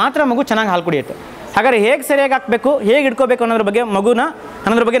ಹಾಕಿದರೆ ಮಾತ್ರ ಮಗು ಚೆನ್ನಾಗಿ ಹಾಲು ಕುಡಿಯುತ್ತೆ. ಹಾಗಾದರೆ ಹೇಗೆ ಸರಿಯಾಗಿ ಹಾಕಬೇಕು, ಹೇಗೆ ಇಟ್ಕೋಬೇಕು ಅನ್ನೋದ್ರ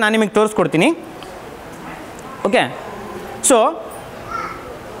ಬಗ್ಗೆ ನಾನು ನಿಮಗೆ ತೋರಿಸ್ಕೊಡ್ತೀನಿ. ಓಕೆ, ಸೊ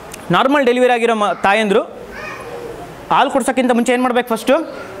ನಾರ್ಮಲ್ ಡೆಲಿವರಿ ಆಗಿರೋ ತಾಯಂದರು ಹಾಲು ಕುಡ್ಸೋಕ್ಕಿಂತ ಮುಂಚೆ ಏನು ಮಾಡಬೇಕು?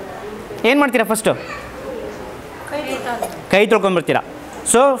 ಏನು ಮಾಡ್ತೀರಾ? ಕೈ ತೊಳ್ಕೊಂಬರ್ತೀರಾ.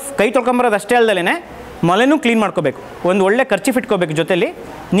 ಸೊ ಕೈ ತೊಳ್ಕೊಂಬರೋದು ಅಷ್ಟೇ ಅಲ್ಲದೇ ಮೊಲೆನೂ ಕ್ಲೀನ್ ಮಾಡ್ಕೋಬೇಕು. ಒಂದು ಒಳ್ಳೆ ಖರ್ಚಿ ಇಟ್ಕೋಬೇಕು, ಜೊತೆಲಿ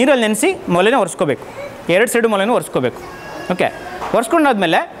ನೀರಲ್ಲಿ ನೆನೆಸಿ ಮೊಲೆನೇ ಒರೆಸ್ಕೋಬೇಕು. 2 ಸೈಡು ಮೊಲೆನೂ ಒರೆಸ್ಕೋಬೇಕು. ಓಕೆ,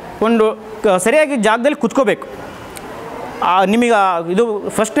 ಒರೆಸ್ಕೊಂಡಾದ್ಮೇಲೆ ಒಂದು ಸರಿಯಾಗಿ ಜಾಗದಲ್ಲಿ ಕುತ್ಕೋಬೇಕು. ನಿಮಗೆ ಇದು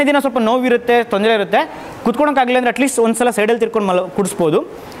ಫಸ್ಟ್ನೇ ದಿನ ಸ್ವಲ್ಪ ನೋವಿರುತ್ತೆ, ತೊಂದರೆ ಇರುತ್ತೆ. ಕುತ್ಕೊಳಕ್ಕಾಗಲಿ ಅಂದರೆ ಅಟ್ಲೀಸ್ಟ್ ಒಂದು ಸಲ ಸೈಡಲ್ಲಿ ತಿರ್ಕೊಂಡು ಕುಡಿಸ್ಬೋದು.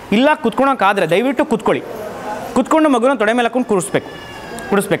 ಇಲ್ಲ ಕುತ್ಕೊಳಕ್ಕಾದರೆ ದಯವಿಟ್ಟು ಕುತ್ಕೊಂಡು ಮಗುನ ತೊಡೆ ಮೇಲೆ ಹಾಕೊಂಡು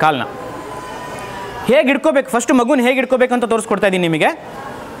ಕುಡಿಸ್ಬೇಕು ಹಾಲನ್ನ. ಹೇಗೆ ಇಟ್ಕೋಬೇಕು, ಫಸ್ಟ್ ಮಗುನ ಹೇಗೆ ಇಟ್ಕೋಬೇಕು ಅಂತ ತೋರಿಸ್ಕೊಡ್ತಾ ಇದ್ದೀನಿ ನಿಮಗೆ.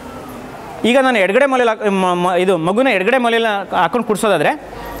 ಈಗ ನಾನು ಎಡಗಡೆ ಮೊಲೆಯಲ್ಲಿ ಮಗುನ ಎಡಗಡೆ ಮೊಲೆಯಲ್ಲಿ ಹಾಕೊಂಡು ಕುಡಿಸೋದಾದರೆ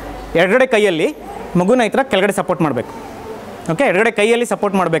ಎಡಗಡೆ ಕೈಯಲ್ಲಿ ಮಗುನ ಈ ಥರ ಕೆಳಗಡೆ ಸಪೋರ್ಟ್ ಮಾಡಬೇಕು. ಓಕೆ, ಎಡಗಡೆ ಕೈಯಲ್ಲಿ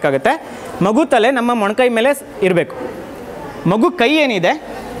ಸಪೋರ್ಟ್ ಮಾಡಬೇಕಾಗತ್ತೆ. ಮಗು ತಲೆ ನಮ್ಮ ಮೊಣಕೈ ಮೇಲೆ ಇರಬೇಕು. ಮಗು ಕೈ ಏನಿದೆ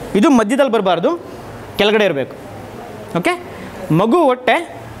ಇದು ಮಧ್ಯದಲ್ಲಿ ಬರಬಾರ್ದು, ಕೆಳಗಡೆ ಇರಬೇಕು. ಓಕೆ, ಮಗು ಹೊಟ್ಟೆ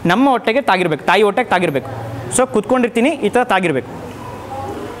ನಮ್ಮ ಹೊಟ್ಟೆಗೆ ತಾಗಿರಬೇಕು, ತಾಯಿ ಹೊಟ್ಟೆಗೆ ತಾಗಿರಬೇಕು. ಸೊ ಕುತ್ಕೊಂಡಿರ್ತೀನಿ ಈ ಥರ ತಾಗಿರಬೇಕು.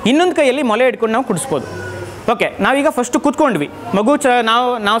 ಇನ್ನೊಂದು ಕೈಯಲ್ಲಿ ಮೊಲೆ ಇಟ್ಕೊಂಡು ನಾವು ಕುಡಿಸ್ಬೋದು. ಓಕೆ, ನಾವೀಗ ಫಸ್ಟು ಕೂತ್ಕೊಂಡ್ವಿ, ಮಗು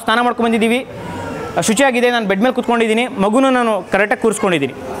ನಾವು ಸ್ನಾನ ಮಾಡ್ಕೊಂಡ್ಬಂದಿದ್ದೀವಿ, ಶುಚಿಯಾಗಿದೆ, ನಾನು ಬೆಡ್ ಮೇಲೆ ಕೂತ್ಕೊಂಡಿದ್ದೀನಿ, ಮಗುನ ನಾನು ಕರೆಕ್ಟಾಗಿ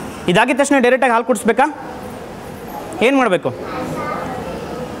ಕೂರಿಸ್ಕೊಂಡಿದ್ದೀನಿ. ಇದಾಗಿದ್ದ ತಕ್ಷಣ ಡೈರೆಕ್ಟಾಗಿ ಹಾಲು ಕುಡಿಸ್ಬೇಕಾ? ಏನು ಮಾಡಬೇಕು?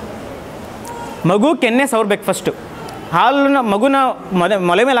 ಮಗು ಕೆನ್ನೆ ಸವರ್ಬೇಕು. ಫಸ್ಟು ಹಾಲನ್ನ ಮಗುನ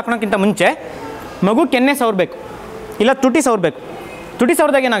ಮೊಲೆ ಮೇಲೆ ಹಾಕೋಕ್ಕಿಂತ ಮುಂಚೆ ಮಗು ಕೆನ್ನೆ ಸವರ್ಬೇಕು, ಇಲ್ಲ ತುಟಿ ಸವರ್ಬೇಕು. ತುಟಿ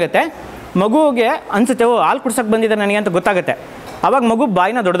ಸವರ್ದಾಗ ಏನಾಗುತ್ತೆ, ಮಗುಗೆ ಅನಿಸುತ್ತೆ ಓ ಹಾಲು ಕುಡ್ಸೋಕ್ಕೆ ಬಂದಿದೆ ನನಗೆ ಅಂತ ಗೊತ್ತಾಗುತ್ತೆ. ಆವಾಗ ಮಗು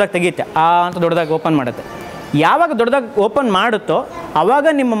ಬಾಯಿನ ದೊಡ್ಡದಾಗಿ ತೆಗೆಯುತ್ತೆ, ಅಂತ ದೊಡ್ಡದಾಗಿ ಓಪನ್ ಮಾಡುತ್ತೆ. ಯಾವಾಗ ದೊಡ್ಡದಾಗಿ ಓಪನ್ ಮಾಡುತ್ತೋ ಆವಾಗ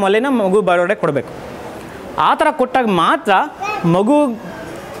ನಿಮ್ಮ ಮೊಲೆನ ಮಗು ಬಾಯೊಳಗಡೆ ಕೊಡಬೇಕು. ಆ ಥರ ಕೊಟ್ಟಾಗ ಮಾತ್ರ ಮಗು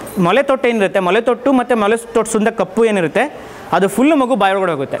ಮೊಲೆ ತೊಟ್ಟು ಏನಿರುತ್ತೆ, ಮೊಲೆ ತೊಟ್ಟು ಮತ್ತು ಮೊಲೆ ತೊಟ್ಟು ಸುಂದ ಕಪ್ಪು ಏನಿರುತ್ತೆ ಅದು ಫುಲ್ಲು ಮಗು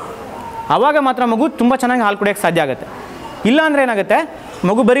ಬಾಯೊಳಗಡೆ ಹೋಗುತ್ತೆ. ಆವಾಗ ಮಾತ್ರ ಮಗು ತುಂಬ ಚೆನ್ನಾಗಿ ಹಾಲು ಕುಡಿಯೋಕ್ಕೆ ಸಾಧ್ಯ ಆಗುತ್ತೆ. ಇಲ್ಲ ಅಂದರೆ ಏನಾಗುತ್ತೆ,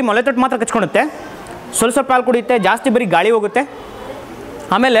 ಮಗು ಬರೀ ಮೊಲೆ ತೊಟ್ಟು ಮಾತ್ರ ಕಚ್ಕೊಳುತ್ತೆ, ಸ್ವಲ್ಪ ಹಾಲು ಕುಡಿಯುತ್ತೆ, ಜಾಸ್ತಿ ಬರೀ ಗಾಳಿ ಹೋಗುತ್ತೆ.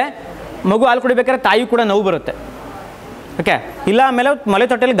 ಆಮೇಲೆ ಮಗು ಹಾಲು ಕುಡಿಬೇಕಾದ್ರೆ ತಾಯಿ ಕೂಡ ನೋವು ಬರುತ್ತೆ. ಓಕೆ, ಇಲ್ಲ ಆಮೇಲೆ ಮೊಲೆ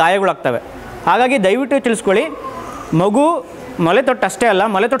ತೊಟ್ಟಲ್ಲಿ ಗಾಯಗಳಾಗ್ತವೆ. ಹಾಗಾಗಿ ದಯವಿಟ್ಟು ತಿಳಿಸ್ಕೊಳ್ಳಿ, ಮಗು ಮೊಲೆ ತೊಟ್ಟು ಅಷ್ಟೇ ಅಲ್ಲ,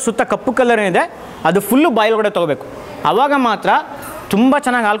 ಮೊಲೆ ತೊಟ್ಟು ಸುತ್ತ ಕಪ್ಪು ಕಲರ್ ಏನಿದೆ ಅದು ಫುಲ್ಲು ಬಾಯೊಳಗಡೆ ತೊಗೋಬೇಕು. ಆವಾಗ ಮಾತ್ರ ತುಂಬ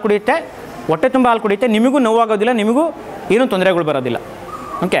ಚೆನ್ನಾಗಿ ಹಾಲು ಕುಡಿಯುತ್ತೆ, ಹೊಟ್ಟೆ ತುಂಬ ಹಾಲು ಕುಡಿಯುತ್ತೆ, ನಿಮಗೂ ನೋವಾಗೋದಿಲ್ಲ, ನಿಮಗೂ ಏನೂ ತೊಂದರೆಗಳು ಬರೋದಿಲ್ಲ.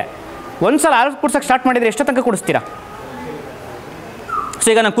 ಓಕೆ, ಒಂದು ಸಲ ಹಾಲು ಕುಡ್ಸೋಕ್ಕೆ ಸ್ಟಾರ್ಟ್ ಮಾಡಿದರೆ ಎಷ್ಟು ತನಕ ಕುಡಿಸ್ತೀರಾ? ಸೊ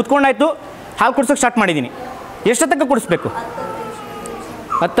ಈಗ ನಾನು ಕುತ್ಕೊಂಡಾಯ್ತು, ಹಾಲು ಕುಡ್ಸೋಕ್ಕೆ ಸ್ಟಾರ್ಟ್ ಮಾಡಿದ್ದೀನಿ, ಎಷ್ಟು ತನಕ ಕುಡಿಸ್ಬೇಕು?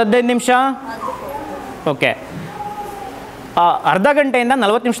 10-15 ನಿಮಿಷ. ಓಕೆ, ಅರ್ಧ ಗಂಟೆಯಿಂದ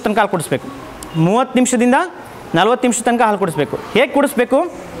 40 ನಿಮಿಷ ತನಕ ಹಾಲು ಕುಡಿಸ್ಬೇಕು. 30 ನಿಮಿಷದಿಂದ 40 ನಿಮಿಷ ತನಕ ಹಾಲು ಕುಡಿಸ್ಬೇಕು. ಹೇಗೆ ಕುಡಿಸ್ಬೇಕು?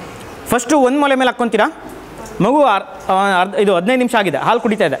 ಫಸ್ಟು ಒಂದು ಮೊಲೆ ಮೇಲೆ ಹಾಕ್ಕೊತೀರಾ, ಮಗು ಇದು 15 ನಿಮಿಷ ಆಗಿದೆ, ಹಾಲು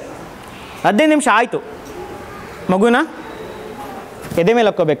ಕುಡಿತಾ ಇದೆ, 15 ನಿಮಿಷ ಆಯಿತು, ಮಗುನ ಎದೆ ಮೇಲೆ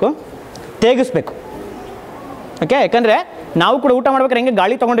ಹಾಕ್ಕೋಬೇಕು, ತೇಗಿಸ್ಬೇಕು. ಓಕೆ, ಯಾಕಂದರೆ ನಾವು ಕೂಡ ಊಟ ಮಾಡ್ಬೇಕಾದ್ರೆ ಹೆಂಗೆ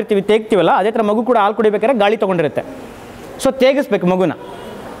ಗಾಳಿ ತೊಗೊಂಡಿರ್ತೀವಿ, ತೇಗ್ತೀವಲ್ಲ, ಅದೇ ಥರ ಮಗು ಕೂಡ ಹಾಲು ಕುಡಿಬೇಕಾದ್ರೆ ಗಾಳಿ ತೊಗೊಂಡಿರುತ್ತೆ. ಸೊ ತೇಗಿಸ್ಬೇಕು ಮಗುನ.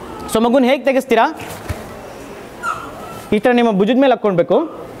 ಸೊ ಮಗುನ ಹೇಗೆ ತೆಗೆಸ್ತೀರಾ? ಈ ಥರ ನಿಮ್ಮ ಭುಜದ ಮೇಲೆ ಹಾಕ್ಕೊಳ್ಬೇಕು.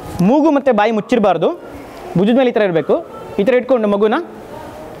 ಮೂಗು ಮತ್ತು ಬಾಯಿ ಮುಚ್ಚಿರಬಾರ್ದು, ಭುಜದ ಮೇಲೆ ಈ ಥರ ಇರಬೇಕು. ಈ ಥರ ಇಟ್ಕೊಂಡು ಮಗುನ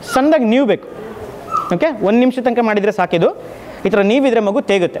ಸಣ್ಣದಾಗಿ ನೀವಬೇಕು. ಓಕೆ, 1 ನಿಮಿಷ ತನಕ ಮಾಡಿದರೆ ಸಾಕಿದು. ಈ ಥರ ನೀವಿದ್ರೆ ಮಗು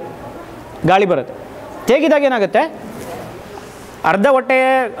ತೇಗುತ್ತೆ, ಗಾಳಿ ಬರುತ್ತೆ. ತೇಗಿದಾಗ ಏನಾಗುತ್ತೆ, ಅರ್ಧ ಹೊಟ್ಟೆ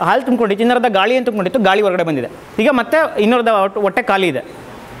ಹಾಲು ತುಂಬ್ಕೊಂಡಿತ್ತು, ಇನ್ನರ್ಧ ಗಾಳಿ ಅಂತ ತುಂಬ್ಕೊಂಡಿತ್ತು, ಗಾಳಿ ಹೊರಗಡೆ ಬಂದಿದೆ. ಈಗ ಮತ್ತೆ ಇನ್ನರ್ಧ ಹೊಟ್ಟೆ ಖಾಲಿ ಇದೆ.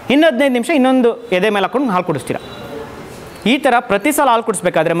 ಇನ್ನು 15 ನಿಮಿಷ ಇನ್ನೊಂದು ಎದೆ ಮೇಲೆ ಹಾಕ್ಕೊಂಡು ಹಾಲು ಕುಡಿಸ್ತೀರ. ಈ ಥರ ಪ್ರತಿ ಸಲ ಹಾಲು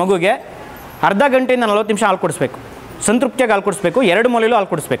ಕುಡಿಸ್ಬೇಕಾದ್ರೆ ಮಗುಗೆ ಅರ್ಧ ಗಂಟೆಯಿಂದ 40 ನಿಮಿಷ ಹಾಲು ಕುಡಿಸ್ಬೇಕು. ಸಂತೃಪ್ತಿಯಾಗಿ ಹಾಲು ಕುಡಿಸ್ಬೇಕು, 2 ಮೊಲೆಯಲ್ಲೂ ಹಾಲು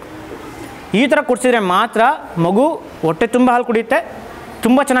ಕುಡಿಸ್ಬೇಕು. ಈ ಥರ ಕುಡಿಸಿದ್ರೆ ಮಾತ್ರ ಮಗು ಹೊಟ್ಟೆ ತುಂಬ ಹಾಲು ಕುಡಿಯುತ್ತೆ,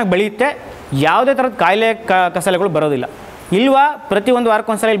 ತುಂಬ ಚೆನ್ನಾಗಿ ಬೆಳೆಯುತ್ತೆ, ಯಾವುದೇ ಥರದ ಕಾಯಿಲೆ ಕಸಲೆಗಳು ಬರೋದಿಲ್ಲ. ಇಲ್ವಾ ಪ್ರತಿಯೊಂದು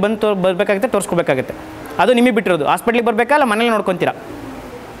ವಾರಕ್ಕೊಂದ್ಸಲ ಇಲ್ಲಿ ಬಂದು ಬರಬೇಕಾಗುತ್ತೆ, ತೋರಿಸ್ಕೋಬೇಕಾಗುತ್ತೆ. ಅದು ನಿಮಗೆ ಬಿಟ್ಟಿರೋದು. ಹಾಸ್ಪಿಟ್ಲಿಗೆ ಬರಬೇಕಾ ಇಲ್ಲ ಮನೇಲಿ ನೋಡ್ಕೊತೀರಾ.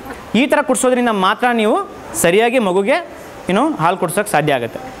 ಈ ಥರ ಕುಡಿಸೋದ್ರಿಂದ ಮಾತ್ರ ನೀವು ಸರಿಯಾಗಿ ಮಗುಗೆ ಹಾಲು ಕುಡ್ಸೋಕ್ಕೆ ಸಾಧ್ಯ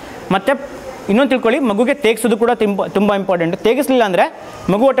ಆಗುತ್ತೆ. ಮತ್ತು ಇನ್ನೊಂದು ತಿಳ್ಕೊಳ್ಳಿ, ಮಗುಗೆ ತೇಗಿಸೋದು ಕೂಡ ತುಂಬ ಇಂಪಾರ್ಟೆಂಟ್. ತೇಗಿಸಲಿಲ್ಲ ಅಂದರೆ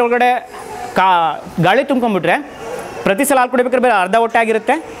ಮಗು ಹೊಟ್ಟೆ ಒಳಗಡೆ ಗಾಳಿ ತುಂಬ್ಕೊಂಡ್ಬಿಟ್ರೆ ಪ್ರತಿ ಸಲ ಹಾಲು ಕುಡಿಬೇಕಾದ್ರೆ ಬೇರೆ ಅರ್ಧ ಹೊಟ್ಟೆ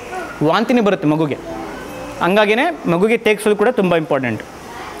ಆಗಿರುತ್ತೆ, ವಾಂತಿನೇ ಬರುತ್ತೆ ಮಗುಗೆ. ಹಂಗಾಗಿಯೇ ಮಗುಗೆ ತೇಗಿಸೋದು ಕೂಡ ತುಂಬ ಇಂಪಾರ್ಟೆಂಟ್.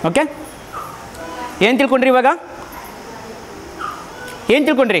 ಓಕೆ, ಏನು ತಿಳ್ಕೊಂಡ್ರಿ ಇವಾಗ? ಏನು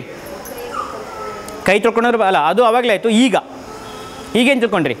ತಿಳ್ಕೊಂಡ್ರಿ? ಕೈ ತೊಳ್ಕೊಂಡ್ರೆ ಅಲ್ಲ, ಅದು ಆವಾಗಲೇ ಆಯಿತು. ಈಗೇನು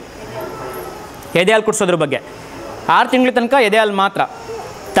ತಿಳ್ಕೊಂಡ್ರಿ? ಎದೆ ಹಾಲು ಕುಡಿಸೋದ್ರ ಬಗ್ಗೆ. 6 ತಿಂಗಳ ತನಕ ಎದೆ ಹಾಲು ಮಾತ್ರ.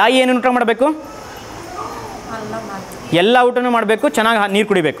 ತಾಯಿ ಏನು ಊಟ ಮಾಡಬೇಕು? ಎಲ್ಲ ಊಟನೂ ಮಾಡಬೇಕು, ಚೆನ್ನಾಗಿ ನೀರು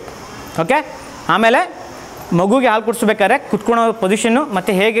ಕುಡಿಬೇಕು. ಓಕೆ, ಆಮೇಲೆ ಮಗುಗೆ ಹಾಲು ಕುಡಿಸ್ಬೇಕಾದ್ರೆ ಕುತ್ಕೊಳ್ಳೋ ಪೊಸಿಷನ್ನು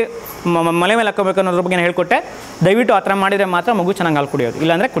ಮತ್ತು ಹೇಗೆ ಮಲೆ ಮೇಲೆ ಹಾಕೋಬೇಕು ಅನ್ನೋದ್ರ ಬಗ್ಗೆ ಹೇಳ್ಕೊಟ್ಟೆ. ದಯವಿಟ್ಟು ಆ ಥರ ಮಾಡಿದರೆ ಮಾತ್ರ ಮಗು ಚೆನ್ನಾಗಿ ಹಾಲು ಕುಡಿಯೋದು,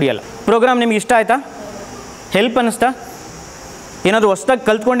 ಇಲ್ಲಾಂದರೆ ಕುಡಿಯೋಲ್ಲ. ಪ್ರೋಗ್ರಾಮ್ ನಿಮಗೆ ಇಷ್ಟ ಆಯಿತಾ? ಹೆಲ್ಪ್ ಅನ್ನಿಸ್ತಾ? ಏನಾದರೂ ಹೊಸ್ದಾಗಿ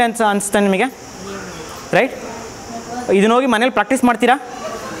ಕಲ್ತ್ಕೊಂಡೆ ಅನಿಸ್ತಾ ನಿಮಗೆ? ರೈಟ್, ಇದನ್ನ ಹೋಗಿ ಮನೇಲಿ ಪ್ರಾಕ್ಟೀಸ್ ಮಾಡ್ತೀರಾ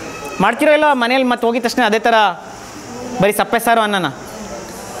ಇಲ್ಲ ಮನೇಲಿ ಮತ್ತೆ ಹೋಗಿದ ತಕ್ಷಣ ಅದೇ ಥರ ಬರೀ ಸಪ್ಪೆ ಸಾರು ಅನ್ನನ?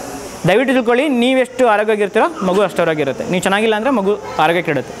 ದಯವಿಟ್ಟು ತಿಳ್ಕೊಳ್ಳಿ, ನೀವೆಷ್ಟು ಆರೋಗ್ಯವಾಗಿರ್ತೀರೋ ಮಗು ಅಷ್ಟು ಆರೋಗ್ಯ. ನೀವು ಚೆನ್ನಾಗಿಲ್ಲ ಅಂದರೆ ಮಗು ಆರೋಗ್ಯ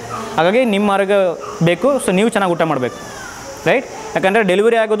ಕೆಡುತ್ತೆ. ಹಾಗಾಗಿ ನಿಮ್ಮ ಆರೋಗ್ಯ ಬೇಕು. ಸೊ ನೀವು ಚೆನ್ನಾಗಿ ಊಟ ಮಾಡಬೇಕು. ರೈಟ್, ಯಾಕಂದರೆ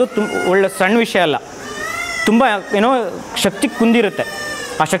ಡೆಲಿವರಿ ಆಗೋದು ಒಳ್ಳೆ ಸಣ್ಣ ವಿಷಯ ಅಲ್ಲ. ತುಂಬ ಶಕ್ತಿ ಕುಂದಿರುತ್ತೆ.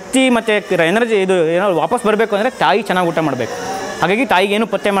 ಆ ಶಕ್ತಿ ಮತ್ತು ಎನರ್ಜಿ ಇದು ವಾಪಸ್ ಬರಬೇಕು ಅಂದರೆ ತಾಯಿ ಚೆನ್ನಾಗಿ ಊಟ ಮಾಡಬೇಕು. ಹಾಗಾಗಿ ತಾಯಿಗೇನು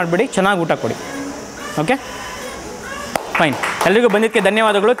ಪತ್ತೆ ಮಾಡಿಬಿಡಿ, ಚೆನ್ನಾಗಿ ಊಟ ಕೊಡಿ. Okay, fine. ಎಲ್ರಿಗೂ ಬಂದಿದ್ದಕ್ಕೆ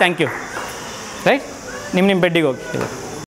ಧನ್ಯವಾದಗಳು. Thank you. ರೈಟ್, ನಿಮ್ಮ ಬೆಡ್ಡಿಗೆ ಹೋಗಿ.